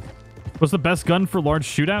 What's the best gun for large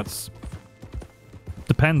shootouts?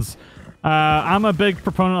 Depends. I'm a big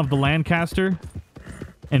proponent of the Lancaster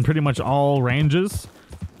in pretty much all ranges.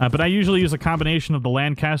 But I usually use a combination of the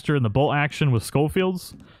Lancaster and the bolt action with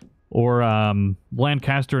Schofields, or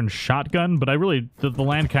Lancaster and shotgun. But I really, the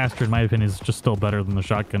Lancaster, in my opinion, is just still better than the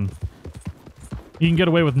shotgun. You can get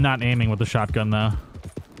away with not aiming with the shotgun, though.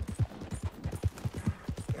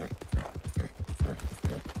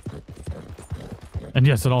 And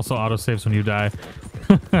yes, it also autosaves when you die.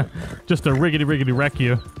 Just to riggedy wreck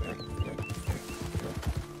you.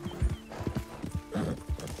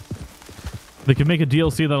 They could make a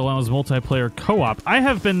DLC that allows multiplayer co-op. I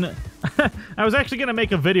have been... I was actually going to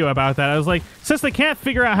make a video about that. I was like, since they can't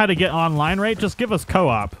figure out how to get online right, just give us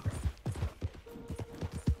co-op.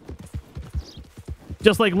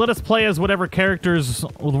 Just like let us play as whatever characters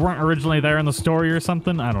weren't originally there in the story or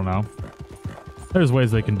something. I don't know. There's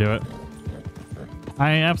ways they can do it.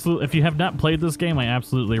 If you have not played this game, I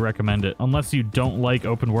absolutely recommend it. Unless you don't like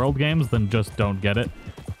open world games, then just don't get it.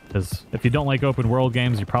 Because if you don't like open world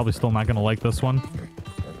games, you're probably still not going to like this one.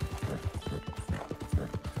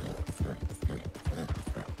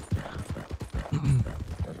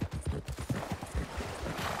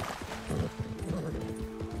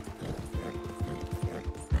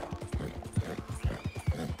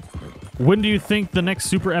 When do you think the next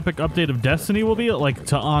super epic update of Destiny will be? Like,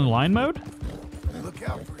 to online mode? Look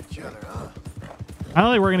out for each other, huh? I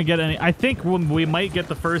don't think we're going to get any... I think we might get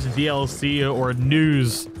the first DLC or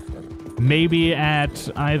news maybe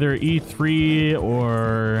at either E3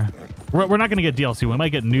 or... We're not going to get DLC. We might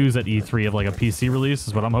get news at E3 of, like, a PC release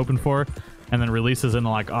is what I'm hoping for. And then releases in,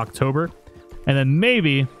 like, October. And then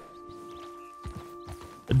maybe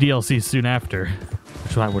a DLC soon after,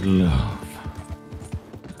 which I would love.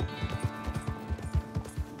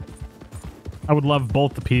 I would love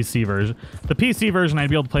both the PC version. The PC version, I'd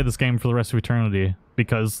be able to play this game for the rest of eternity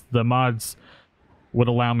because the mods would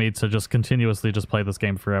allow me to just continuously just play this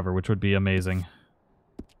game forever, which would be amazing.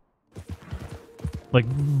 Like,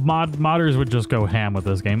 modders would just go ham with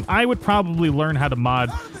this game. I would probably learn how to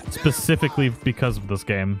mod specifically because of this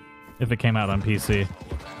game if it came out on PC.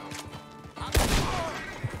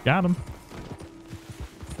 Got him.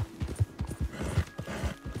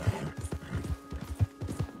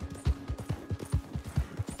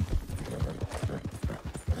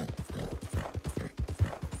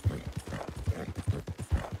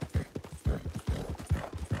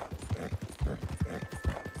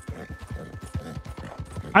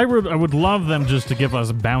 I would love them just to give us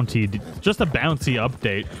just a bounty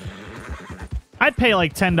update. I'd pay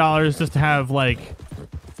like $10 just to have like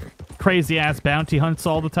crazy ass bounty hunts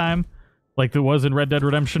all the time, like there was in Red Dead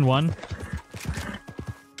Redemption 1.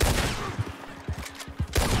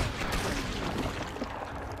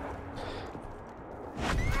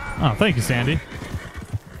 Oh, thank you, Sandy.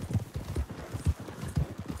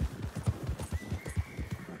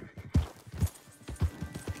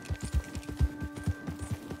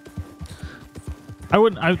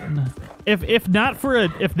 If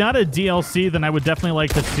not a DLC, then I would definitely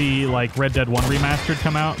like to see like Red Dead 1 Remastered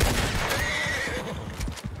come out.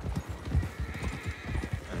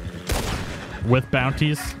 With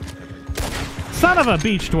bounties. Son of a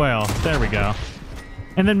beached whale. There we go.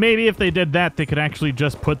 And then maybe if they did that, they could actually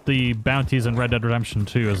just put the bounties in Red Dead Redemption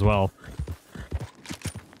 2 as well.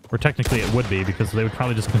 Or technically it would be, because they would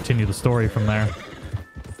probably just continue the story from there.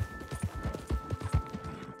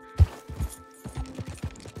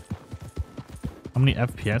 How many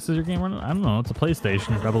FPS is your game running? I don't know. It's a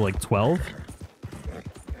PlayStation. Probably like 12.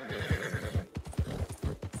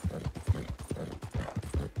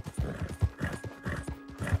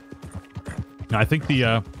 No, I think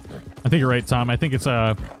you're right, Tom. I think it's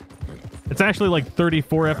actually like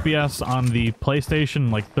 34 FPS on the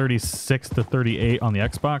PlayStation, like 36 to 38 on the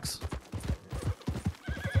Xbox.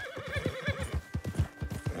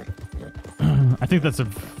 I think that's a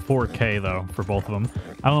 4K though for both of them.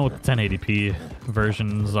 I don't know what the 1080p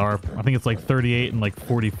versions are. I think it's like 38 and like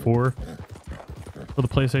 44 for the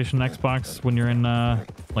PlayStation and Xbox when you're in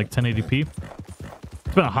like 1080p.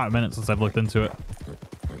 It's been a hot minute since I've looked into it.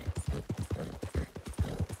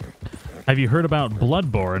 Have you heard about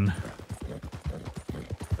Bloodborne?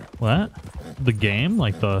 What? The game?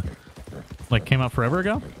 Like came out forever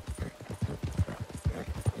ago?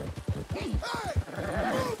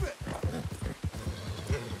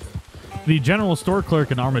 The general store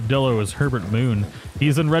clerk in Armadillo is Herbert Moon.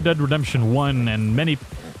 He's in Red Dead Redemption 1 and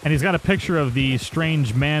he's got a picture of the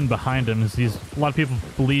strange man behind him. A lot of people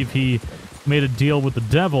believe he made a deal with the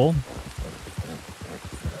devil.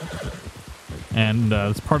 And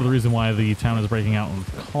it's part of the reason why the town is breaking out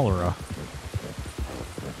with cholera.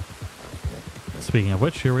 Speaking of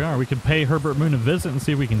which, here we are. We can pay Herbert Moon a visit and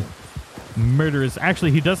see if we can murder his...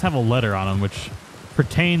 Actually, he does have a letter on him, which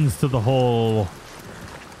pertains to the whole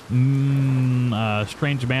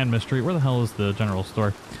strange man mystery. Where the hell is the general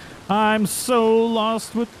store? I'm so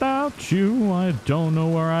lost without you. I don't know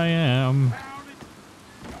where I am.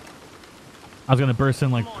 I was going to burst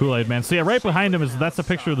in like Kool-Aid Man. So yeah, right behind him that's a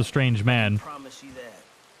picture of the strange man.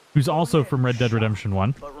 Who's also from Red Dead Redemption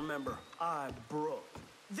 1. But remember, I'm broke.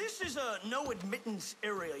 This is a no admittance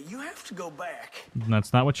area. You have to go back.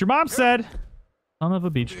 That's not what your mom said. Son of a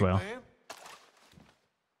beached whale.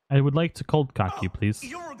 I would like to cold cock you, please.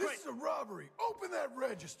 This is a robbery. Open that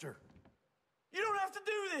register. You don't have to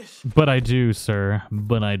do this. But I do, sir.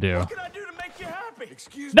 But I do. What can I do to make you happy?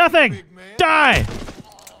 Excuse Nothing! me, big man. Die!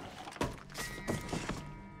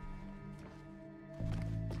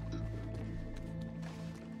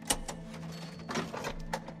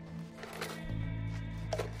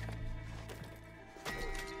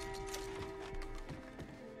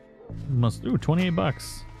 Must. Ooh, 28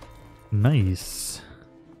 bucks. Nice.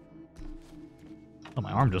 Oh,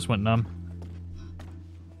 my arm just went numb.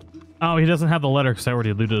 Oh, he doesn't have the letter because I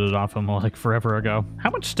already looted it off him like forever ago.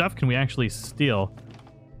 How much stuff can we actually steal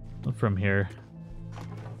from here?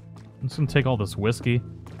 I'm just gonna take all this whiskey,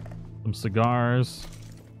 some cigars.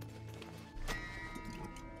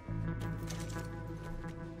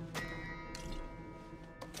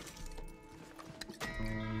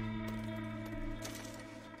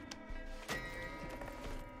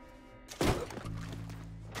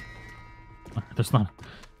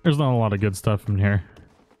 There's not a lot of good stuff in here.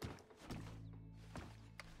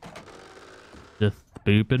 Just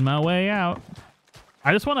booping my way out.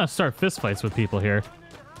 I just want to start fistfights with people here.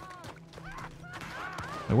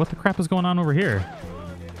 Wait, what the crap is going on over here?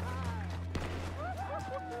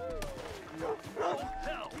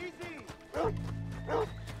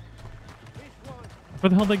 Where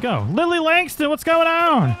the hell did they go? Lily Langston, what's going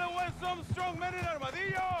on?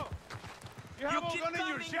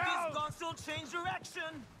 Change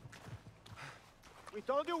direction. We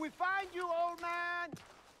told you we find you, old man.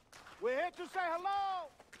 We're here to say hello.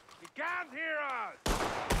 You can't hear us.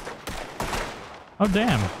 Oh,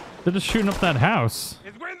 damn. They're just shooting up that house.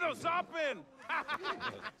 His window's open.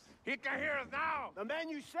 He can hear us now. The men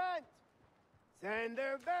you send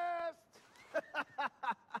their best.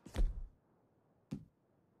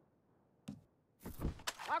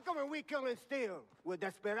 How come when we kill and steal, we're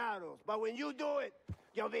desperados, but when you do it,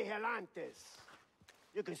 you're vigilantes?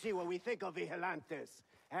 You can see what we think of vigilantes,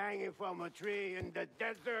 hanging from a tree in the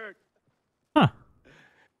desert. Huh.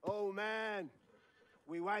 Oh, man.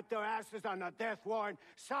 We wiped their asses on a death warrant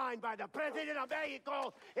signed by the President of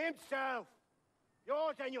Mexico himself.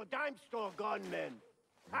 Yours and your dime store gunmen.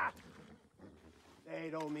 Ha! They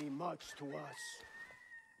don't mean much to us.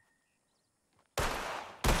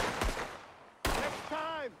 Next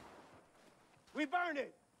time, we burn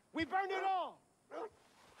it. We burn it all.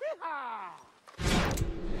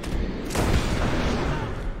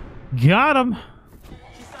 Got him.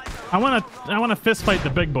 I wanna fist fight the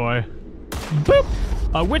big boy. Boop.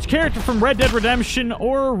 Which character from Red Dead Redemption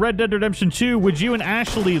or Red Dead Redemption 2 would you and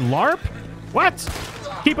Ashley LARP? What?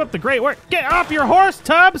 Keep up the great work. Get off your horse,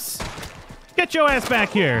 Tubbs. Get your ass back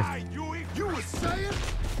here.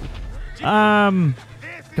 God,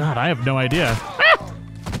 I have no idea.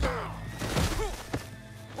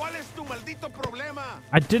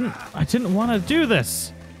 I didn't want to do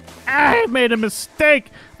this. I made a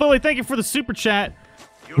mistake. Lily, thank you for the super chat.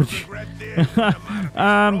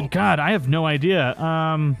 God, I have no idea.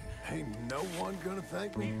 Ain't no one gonna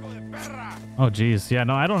thank me. Oh, geez. Yeah,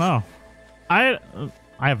 no, I don't know. I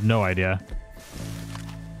have no idea.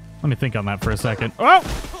 Let me think on that for a second. Oh!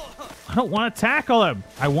 I don't want to tackle him.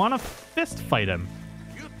 I want to fist fight him.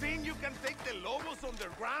 You think you can take the Lobos on the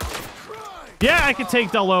ground? Yeah, I can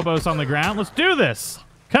take Del Lobos on the ground. Let's do this.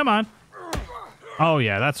 Come on. Oh,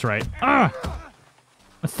 yeah, that's right.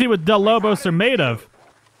 Let's see what Del Lobos are made of,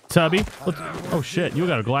 Tubby. Oh, shit. You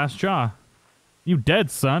got a glass jaw. You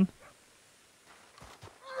dead, son.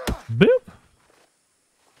 Boop.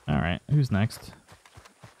 All right. Who's next?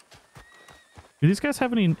 Do these guys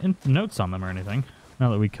have any notes on them or anything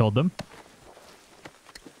now that we killed them?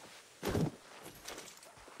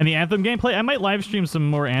 Any Anthem gameplay? I might live stream some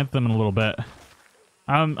more Anthem in a little bit.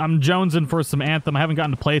 I'm jonesing for some Anthem. I haven't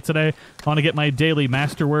gotten to play it today. I want to get my daily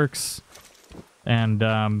masterworks. And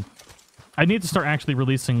I need to start actually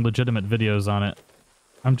releasing legitimate videos on it.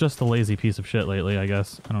 I'm just a lazy piece of shit lately, I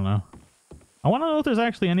guess. I don't know. I want to know if there's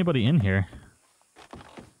actually anybody in here.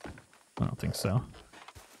 I don't think so.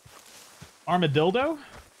 Armadillo?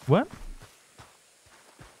 What?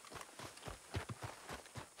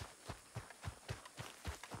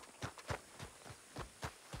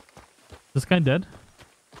 This guy dead?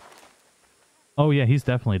 Oh, yeah, he's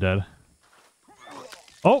definitely dead.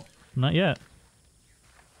 Oh, not yet.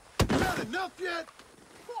 Not enough yet?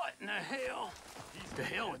 What in the hell? To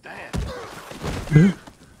hell with that.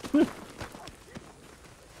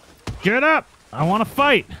 Get up! I want to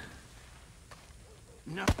fight!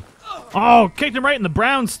 No. Oh, kicked him right in the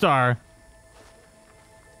brown star.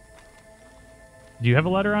 Do you have a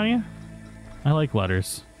letter on you? I like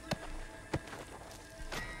letters.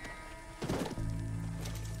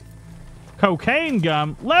 Cocaine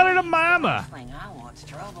gum? Letter to mama!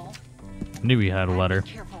 Knew he had a letter.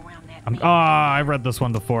 I read this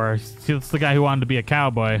one before. See, that's the guy who wanted to be a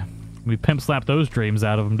cowboy. We pimp slapped those dreams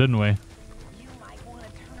out of him, didn't we?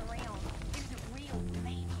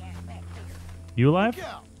 You alive?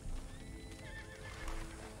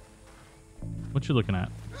 What you looking at?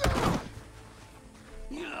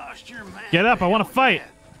 You lost your mind. Get up, I want to fight.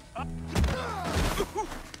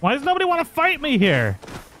 Why does nobody want to fight me here?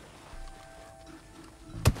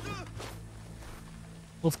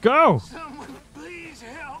 Let's go. Someone please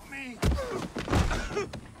help me.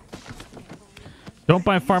 Don't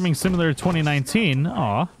buy Farming Simulator 2019.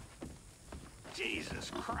 Aw.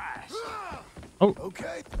 Jesus Christ. Oh.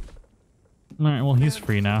 Okay. All right, well, he's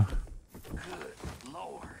free now. Good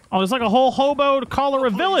Lord. Oh, there's like a whole hobo cholera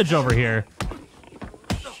village over here.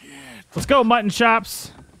 Let's go, mutton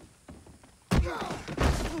chops.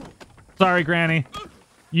 Sorry, Granny.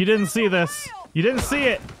 You didn't see this. You didn't see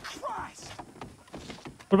it.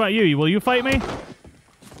 What about you? Will you fight me?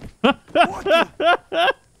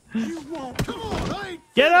 You won't. Come on, I ain't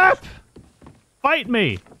Get up! Fight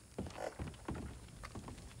me!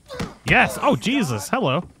 Yes! Oh, Jesus!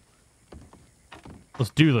 Hello.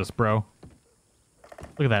 Let's do this, bro.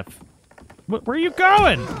 Look at that. Where are you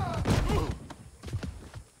going?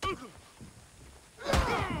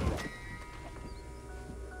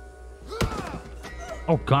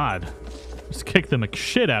 Oh, God. Just kick the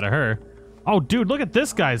McShit out of her. Oh, dude, look at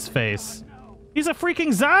this guy's face. He's a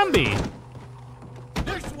freaking zombie.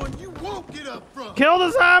 Next one you won't get up from. Kill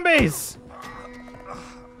the zombies!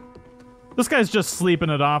 This guy's just sleeping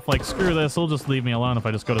it off. Like, screw this. He'll just leave me alone if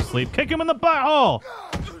I just go to sleep. Kick him in the butthole!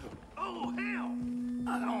 Oh, hell.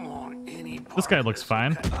 I don't want any part This guy of looks this.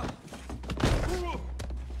 fine.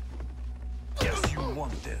 Guess you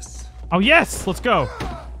want this. Oh, yes! Let's go.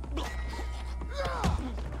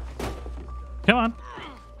 Come on.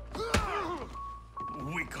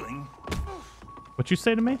 Weakling. What you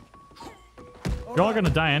say to me? You're all gonna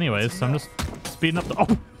die anyways, so I'm just speeding up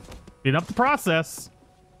the speeding up the process.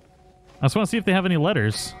 I just want to see if they have any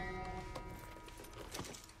letters.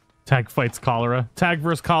 Tag fights cholera. Tag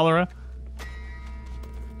versus cholera.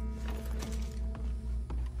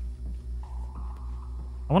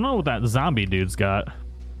 I want to know what that zombie dude's got.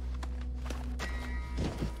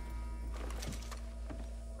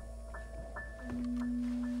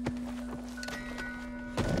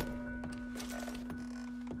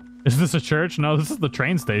 Is this a church? No, this is the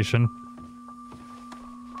train station.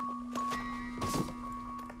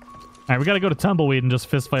 Alright, we gotta go to Tumbleweed and just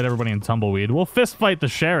fist fight everybody in Tumbleweed. We'll fist fight the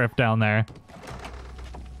sheriff down there.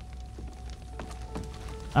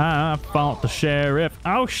 I fought the sheriff.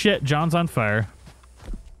 Oh shit, John's on fire.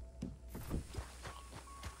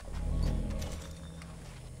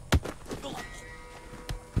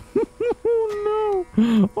 Oh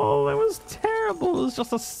no. Oh, that was terrible. It was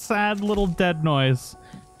just a sad little dead noise.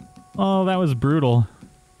 Oh, that was brutal.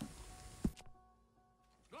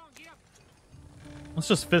 Let's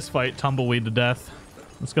just fist fight Tumbleweed to death.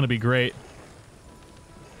 It's gonna be great.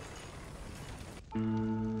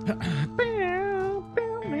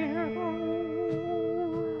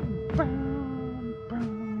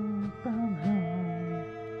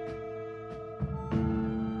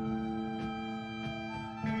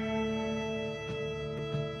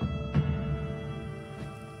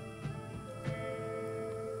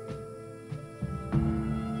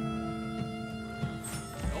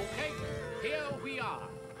 Okay, here we are.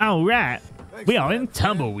 All right, Thanks we for are that, in man.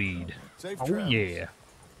 Tumbleweed. Safe Oh travels. yeah,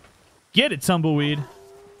 get it, Tumbleweed.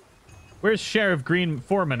 Where's Sheriff Green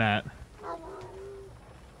Foreman at?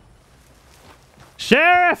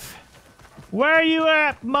 Sheriff, where you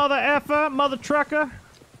at, mother effer, mother trucker?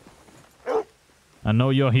 I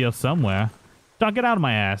know you're here somewhere. Don't get out of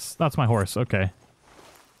my ass. That's my horse. Okay.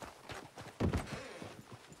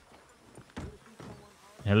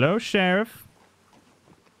 Hello, Sheriff.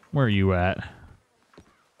 Where are you at?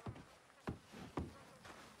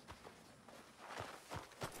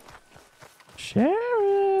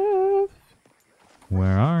 Sheriff,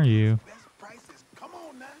 where are you? Come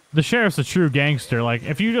on now. The sheriff's a true gangster. Like,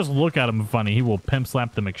 if you just look at him funny, he will pimp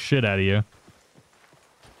slap the McShit out of you.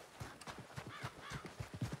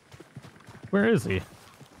 Where is he?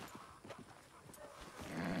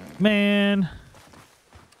 Man.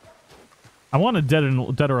 I want a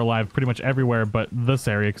dead or alive pretty much everywhere but this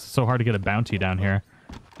area because it's so hard to get a bounty down here.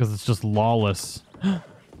 Because it's just lawless.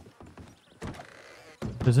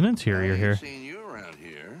 There's an interior here. Seen you around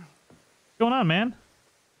here. What's going on, man?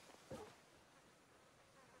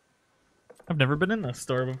 I've never been in this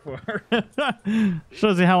store before.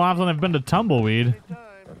 Shows you how often I've been to Tumbleweed.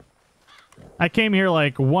 I came here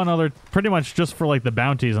like one other, pretty much just for like the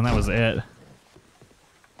bounties, and that was it.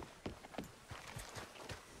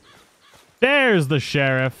 There's the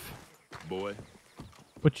sheriff. Boy.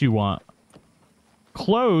 What you want?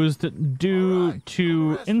 Closed due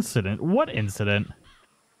to incident. What incident?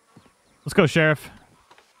 Let's go, sheriff.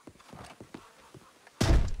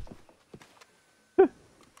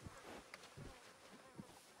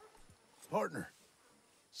 Partner.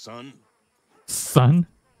 Son. Son?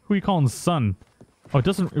 Who are you calling son? Oh,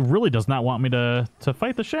 it really does not want me to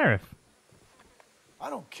fight the sheriff. I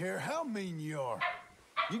don't care how mean you are.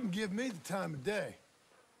 You can give me the time of day.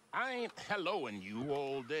 I ain't helloing you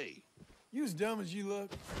all day. You as dumb as you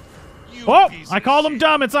look. Oh, I called him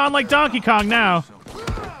dumb. It's on like Donkey Kong now.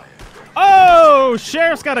 Oh,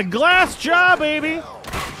 Sheriff's got a glass jaw, baby.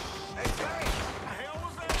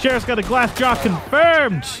 Sheriff's got a glass jaw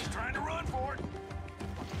confirmed. Trying to run for it.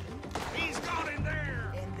 He's got in there.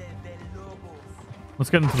 Let's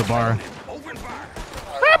get into the bar. Open fire.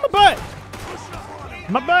 Ah, my butt!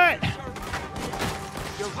 My butt!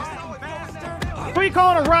 Who are you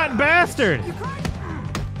calling a rotten bastard?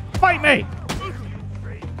 Fight me!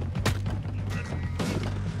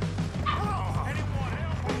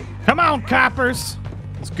 Come on, coppers!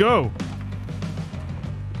 Let's go.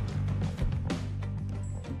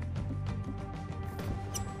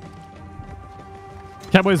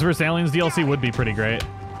 Cowboys vs. Aliens DLC would be pretty great.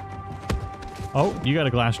 Oh, you got a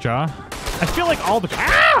glass jaw. I feel like all the...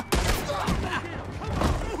 Ah!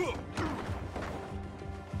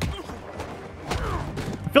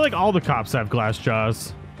 I feel like all the cops have glass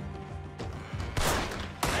jaws.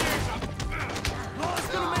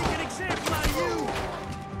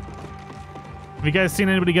 Have you guys seen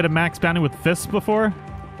anybody get a max bounty with fists before?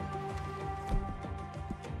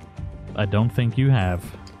 I don't think you have.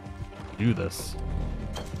 Do this.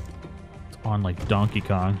 It's on like Donkey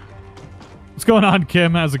Kong. What's going on,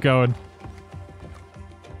 Kim? How's it going?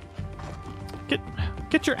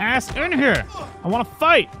 Get your ass in here! I want to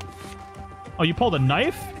fight! Oh, you pulled a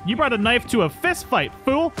knife? You brought a knife to a fist fight,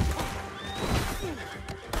 fool!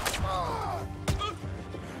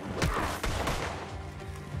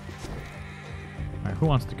 Alright, who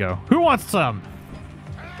wants to go? Who wants some?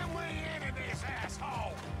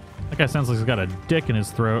 That guy sounds like he's got a dick in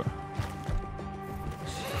his throat.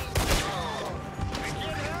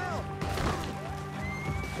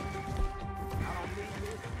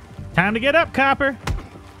 Time to get up, copper!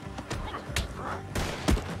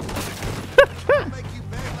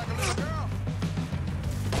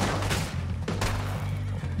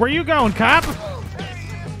 Where you going, cop?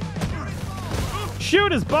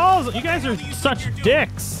 Shoot his balls! You guys are such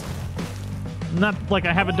dicks. Not like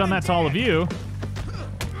I haven't done that to all of you.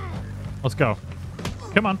 Let's go.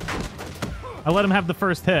 Come on. I let him have the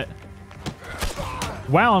first hit.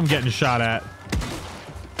 Wow, I'm getting shot at.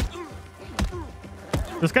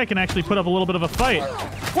 This guy can actually put up a little bit of a fight.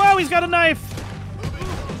 Whoa, he's got a knife!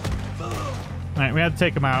 Alright, we had to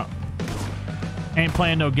take him out. Ain't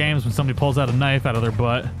playing no games when somebody pulls out a knife out of their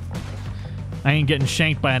butt. I ain't getting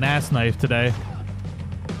shanked by an ass knife today.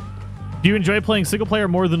 Do you enjoy playing single player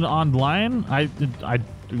more than online?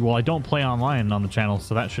 Well, I don't play online on the channel,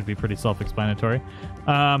 so that should be pretty self-explanatory.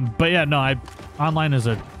 But yeah, no, online is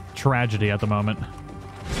a tragedy at the moment.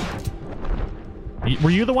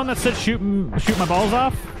 Were you the one that said shoot my balls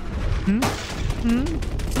off?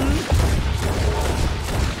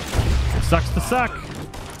 Sucks to suck.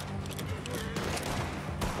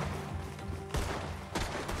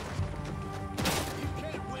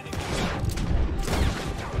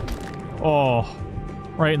 Oh,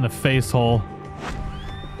 right in the face hole.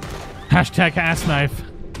 Hashtag ass knife.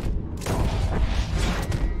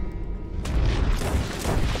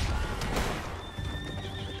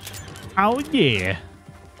 Oh yeah.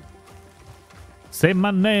 Say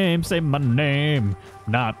my name, say my name.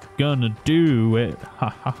 Not gonna do it. Ha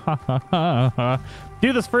ha ha ha ha ha.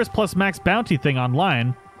 Do this first plus max bounty thing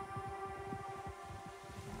online.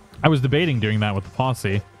 I was debating doing that with the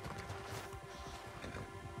posse.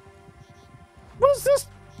 What is this?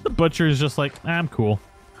 The butcher is just like, I'm cool.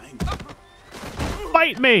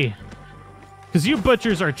 Fight me! Because you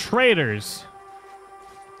butchers are traitors.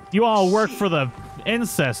 You all work for the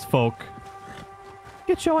incest folk.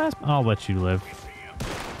 Get your ass... I'll let you live.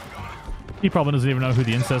 He probably doesn't even know who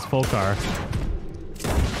the incest folk are.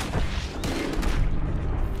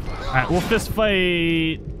 Alright, we'll fist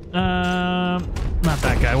fight... not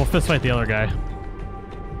that guy. We'll fist fight the other guy.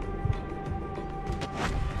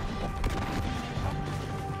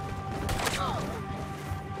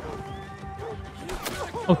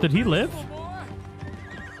 Oh, did he live?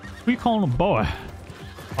 Who are you calling a boy?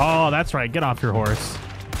 Oh, that's right. Get off your horse.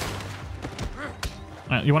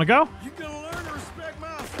 You want to go? You gonna learn to respect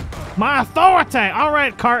my authority! All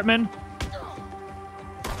right, Cartman.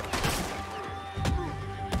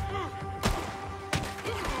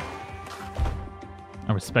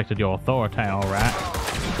 I respected your authority, all right.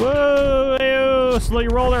 Whoa, ew, slow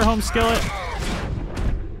your roll there, home skillet.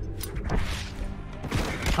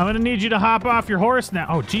 I'm gonna need you to hop off your horse now.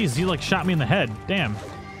 Oh, geez, you like shot me in the head. Damn.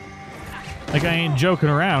 Like I ain't joking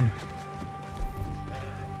around.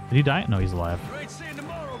 Did he die? No, he's alive. Great seeing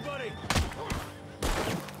tomorrow, buddy.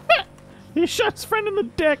 He shot his friend in the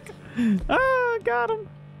dick. Ah, got him.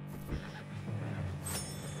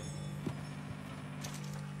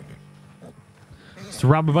 Let's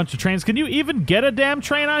rob a bunch of trains. Can you even get a damn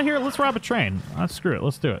train out here? Let's rob a train. Screw it.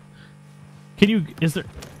 Let's do it. Can you... Is there...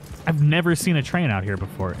 I've never seen a train out here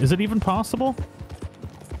before. Is it even possible?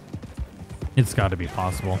 It's got to be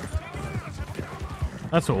possible.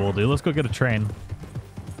 That's what we'll do. Let's go get a train.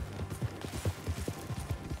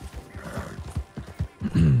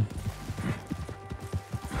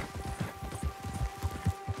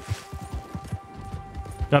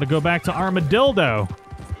 Gotta go back to Armadillo.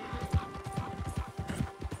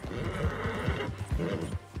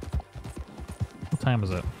 What time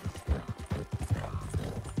is it?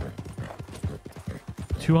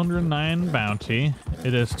 209 bounty.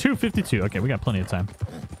 It is 2:52. Okay, we got plenty of time.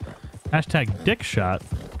 Hashtag dick shot.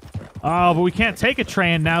 Oh, but we can't take a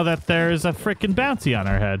train now that there's a freaking bounty on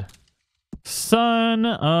our head. Son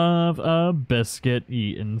of a biscuit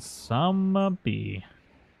eating some bee.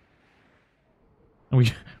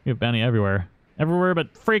 We have bounty everywhere. Everywhere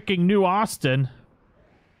but freaking New Austin.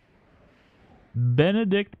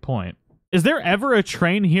 Benedict Point. Is there ever a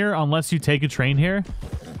train here unless you take a train here?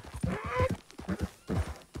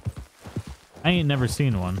 I ain't never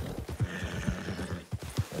seen one.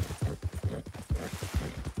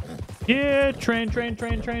 Yeah, train.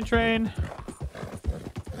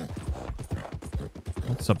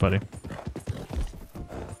 What's up, buddy?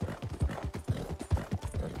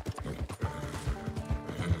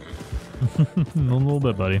 A little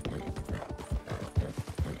bit, buddy.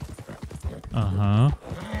 Uh-huh.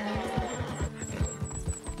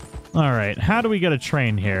 All right, how do we get a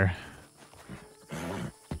train here?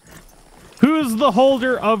 Who's the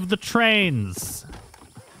holder of the trains?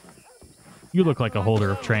 You look like a holder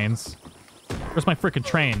of trains. Where's my frickin'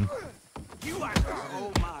 train?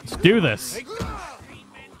 Let's do this.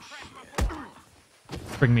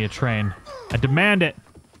 Bring me a train. I demand it.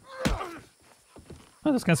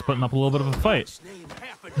 Oh, this guy's putting up a little bit of a fight.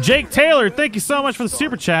 Jake Taylor, thank you so much for the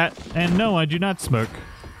super chat. And no, I do not smoke.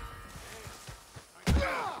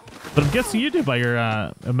 But I'm guessing you do by your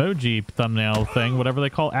emoji thumbnail thing, whatever they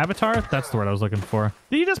call avatar. That's the word I was looking for.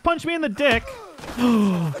 Did he just punch me in the dick?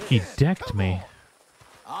 He decked me.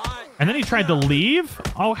 And then he tried to leave?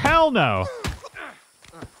 Oh, hell no.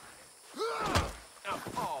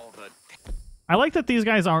 I like that these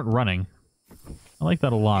guys aren't running. I like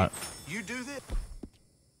that a lot. You do this?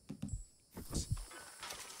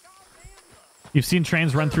 You've seen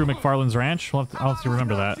trains run through McFarland's ranch? I'll have to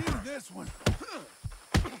remember that.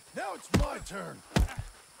 Now it's my turn.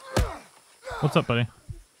 What's up, buddy?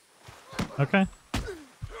 Okay.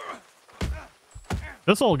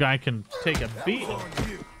 This old guy can take a beat.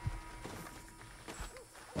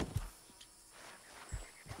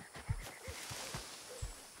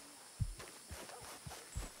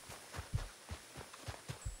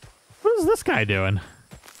 What is this guy doing?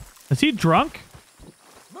 Is he drunk?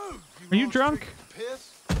 Are you drunk?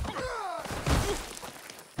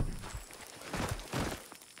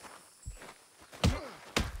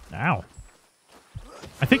 Ow.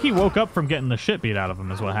 I think he woke up from getting the shit beat out of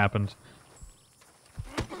him is what happened.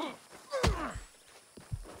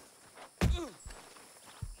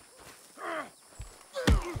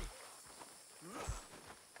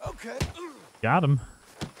 Okay. Got him.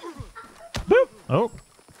 Boop. Oh.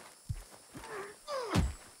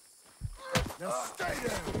 Now stay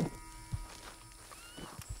there.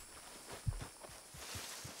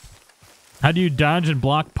 How do you dodge and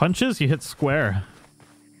block punches? You hit square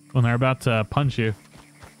when they're about to punch you.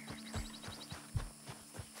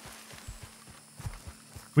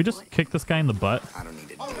 We just kick this guy in the butt. I don't need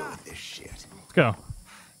to deal with this shit. Let's go.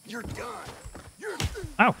 You're done.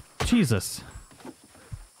 Ow. Jesus.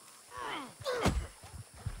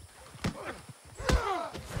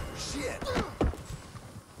 Shit.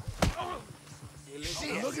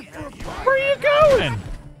 Where are you going?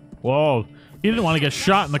 Whoa. He didn't want to get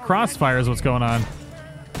shot in the crossfire is what's going on.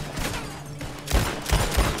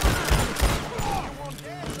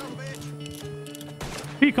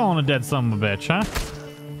 Who you calling a dead son of a bitch, huh?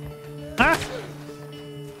 Huh?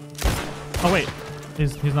 Oh, wait.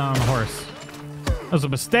 He's not on the horse. That was a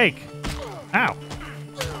mistake. Ow.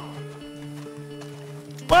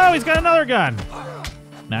 Whoa, he's got another gun.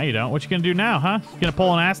 Now you don't. What you gonna do now, huh? You gonna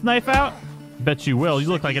pull an ass knife out? Bet you will. You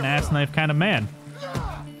look like an ass knife kind of man.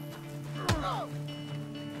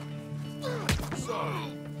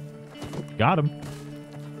 Got him.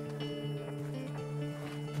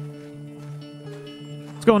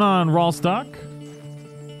 What's going on, Rawstock?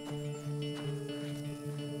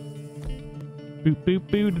 Boop, boop,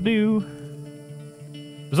 boo, doo.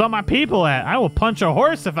 Where's all my people at? I will punch a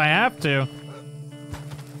horse if I have to.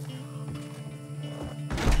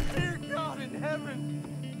 Dear God in heaven.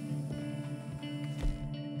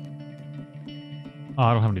 Oh,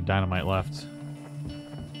 I don't have any dynamite left.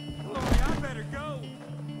 I better go.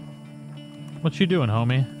 What you doing,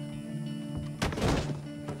 homie?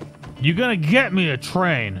 You gonna get me a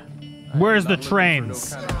train? Where's the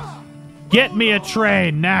trains? Get me a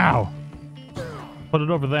train now! Put it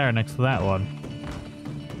over there next to that one.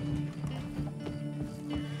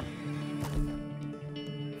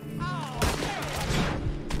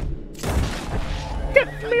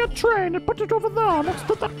 Get me a train and put it over there next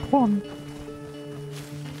to that one.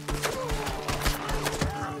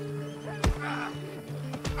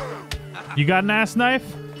 You got an ass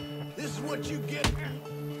knife? This is what you get.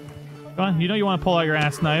 Go on, you know you want to pull out your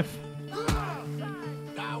ass knife.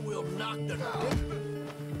 I will knock the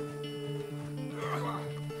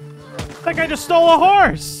That guy just stole a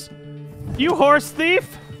horse! You horse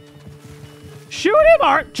thief! Shoot him,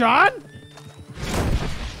 Art John!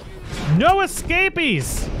 No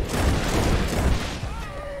escapees!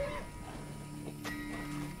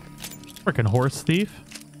 Frickin' horse thief.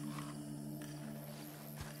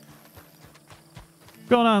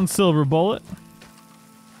 Going on, Silver Bullet.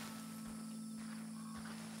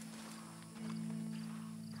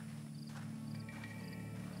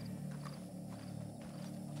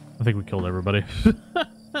 I think we killed everybody.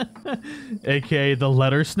 AKA the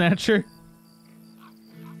letter snatcher.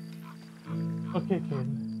 Okay,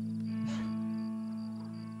 Caden.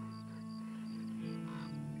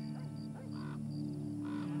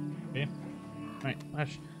 Okay. Alright,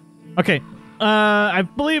 Ash. Okay. I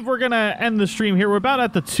believe we're gonna end the stream here. We're about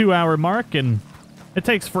at the 2-hour mark, and it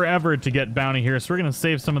takes forever to get bounty here, so we're gonna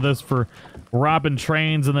save some of this for robbing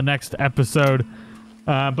trains in the next episode.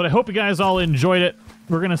 But I hope you guys all enjoyed it.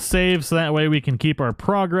 We're going to save so that way we can keep our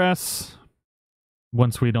progress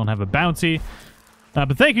once we don't have a bounty.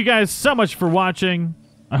 But thank you guys so much for watching.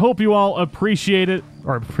 I hope you all appreciate it,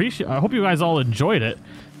 or I hope you guys all enjoyed it.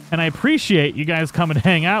 And I appreciate you guys come and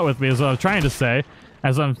hang out with me, as I was trying to say.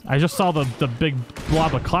 I just saw the big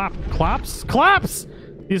blob of clops.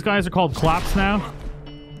 These guys are called clops now.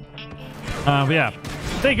 But yeah,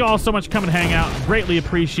 thank you all so much for coming and hang out. Greatly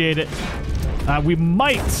appreciate it. I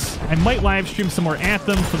might live stream some more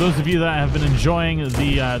Anthem for those of you that have been enjoying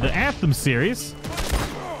the Anthem series.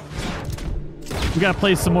 We gotta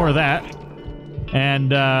play some more of that,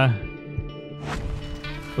 and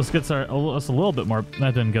let's get us a little bit more.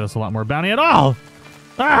 That didn't get us a lot more bounty at all.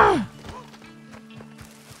 Ah!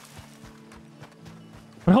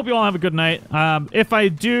 But I hope you all have a good night. If I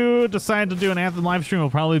do decide to do an Anthem live stream,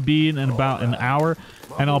 it'll probably be in about an hour,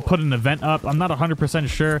 and I'll put an event up. I'm not 100%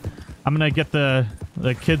 sure. I'm gonna get the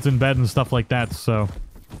kids in bed and stuff like that, so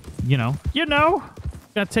you know,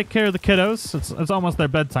 gotta take care of the kiddos. It's almost their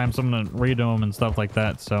bedtime, so I'm gonna read to them and stuff like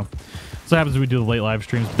that. So happens we do the late live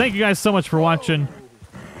streams. Thank you guys so much for watching.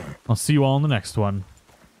 I'll see you all in the next one.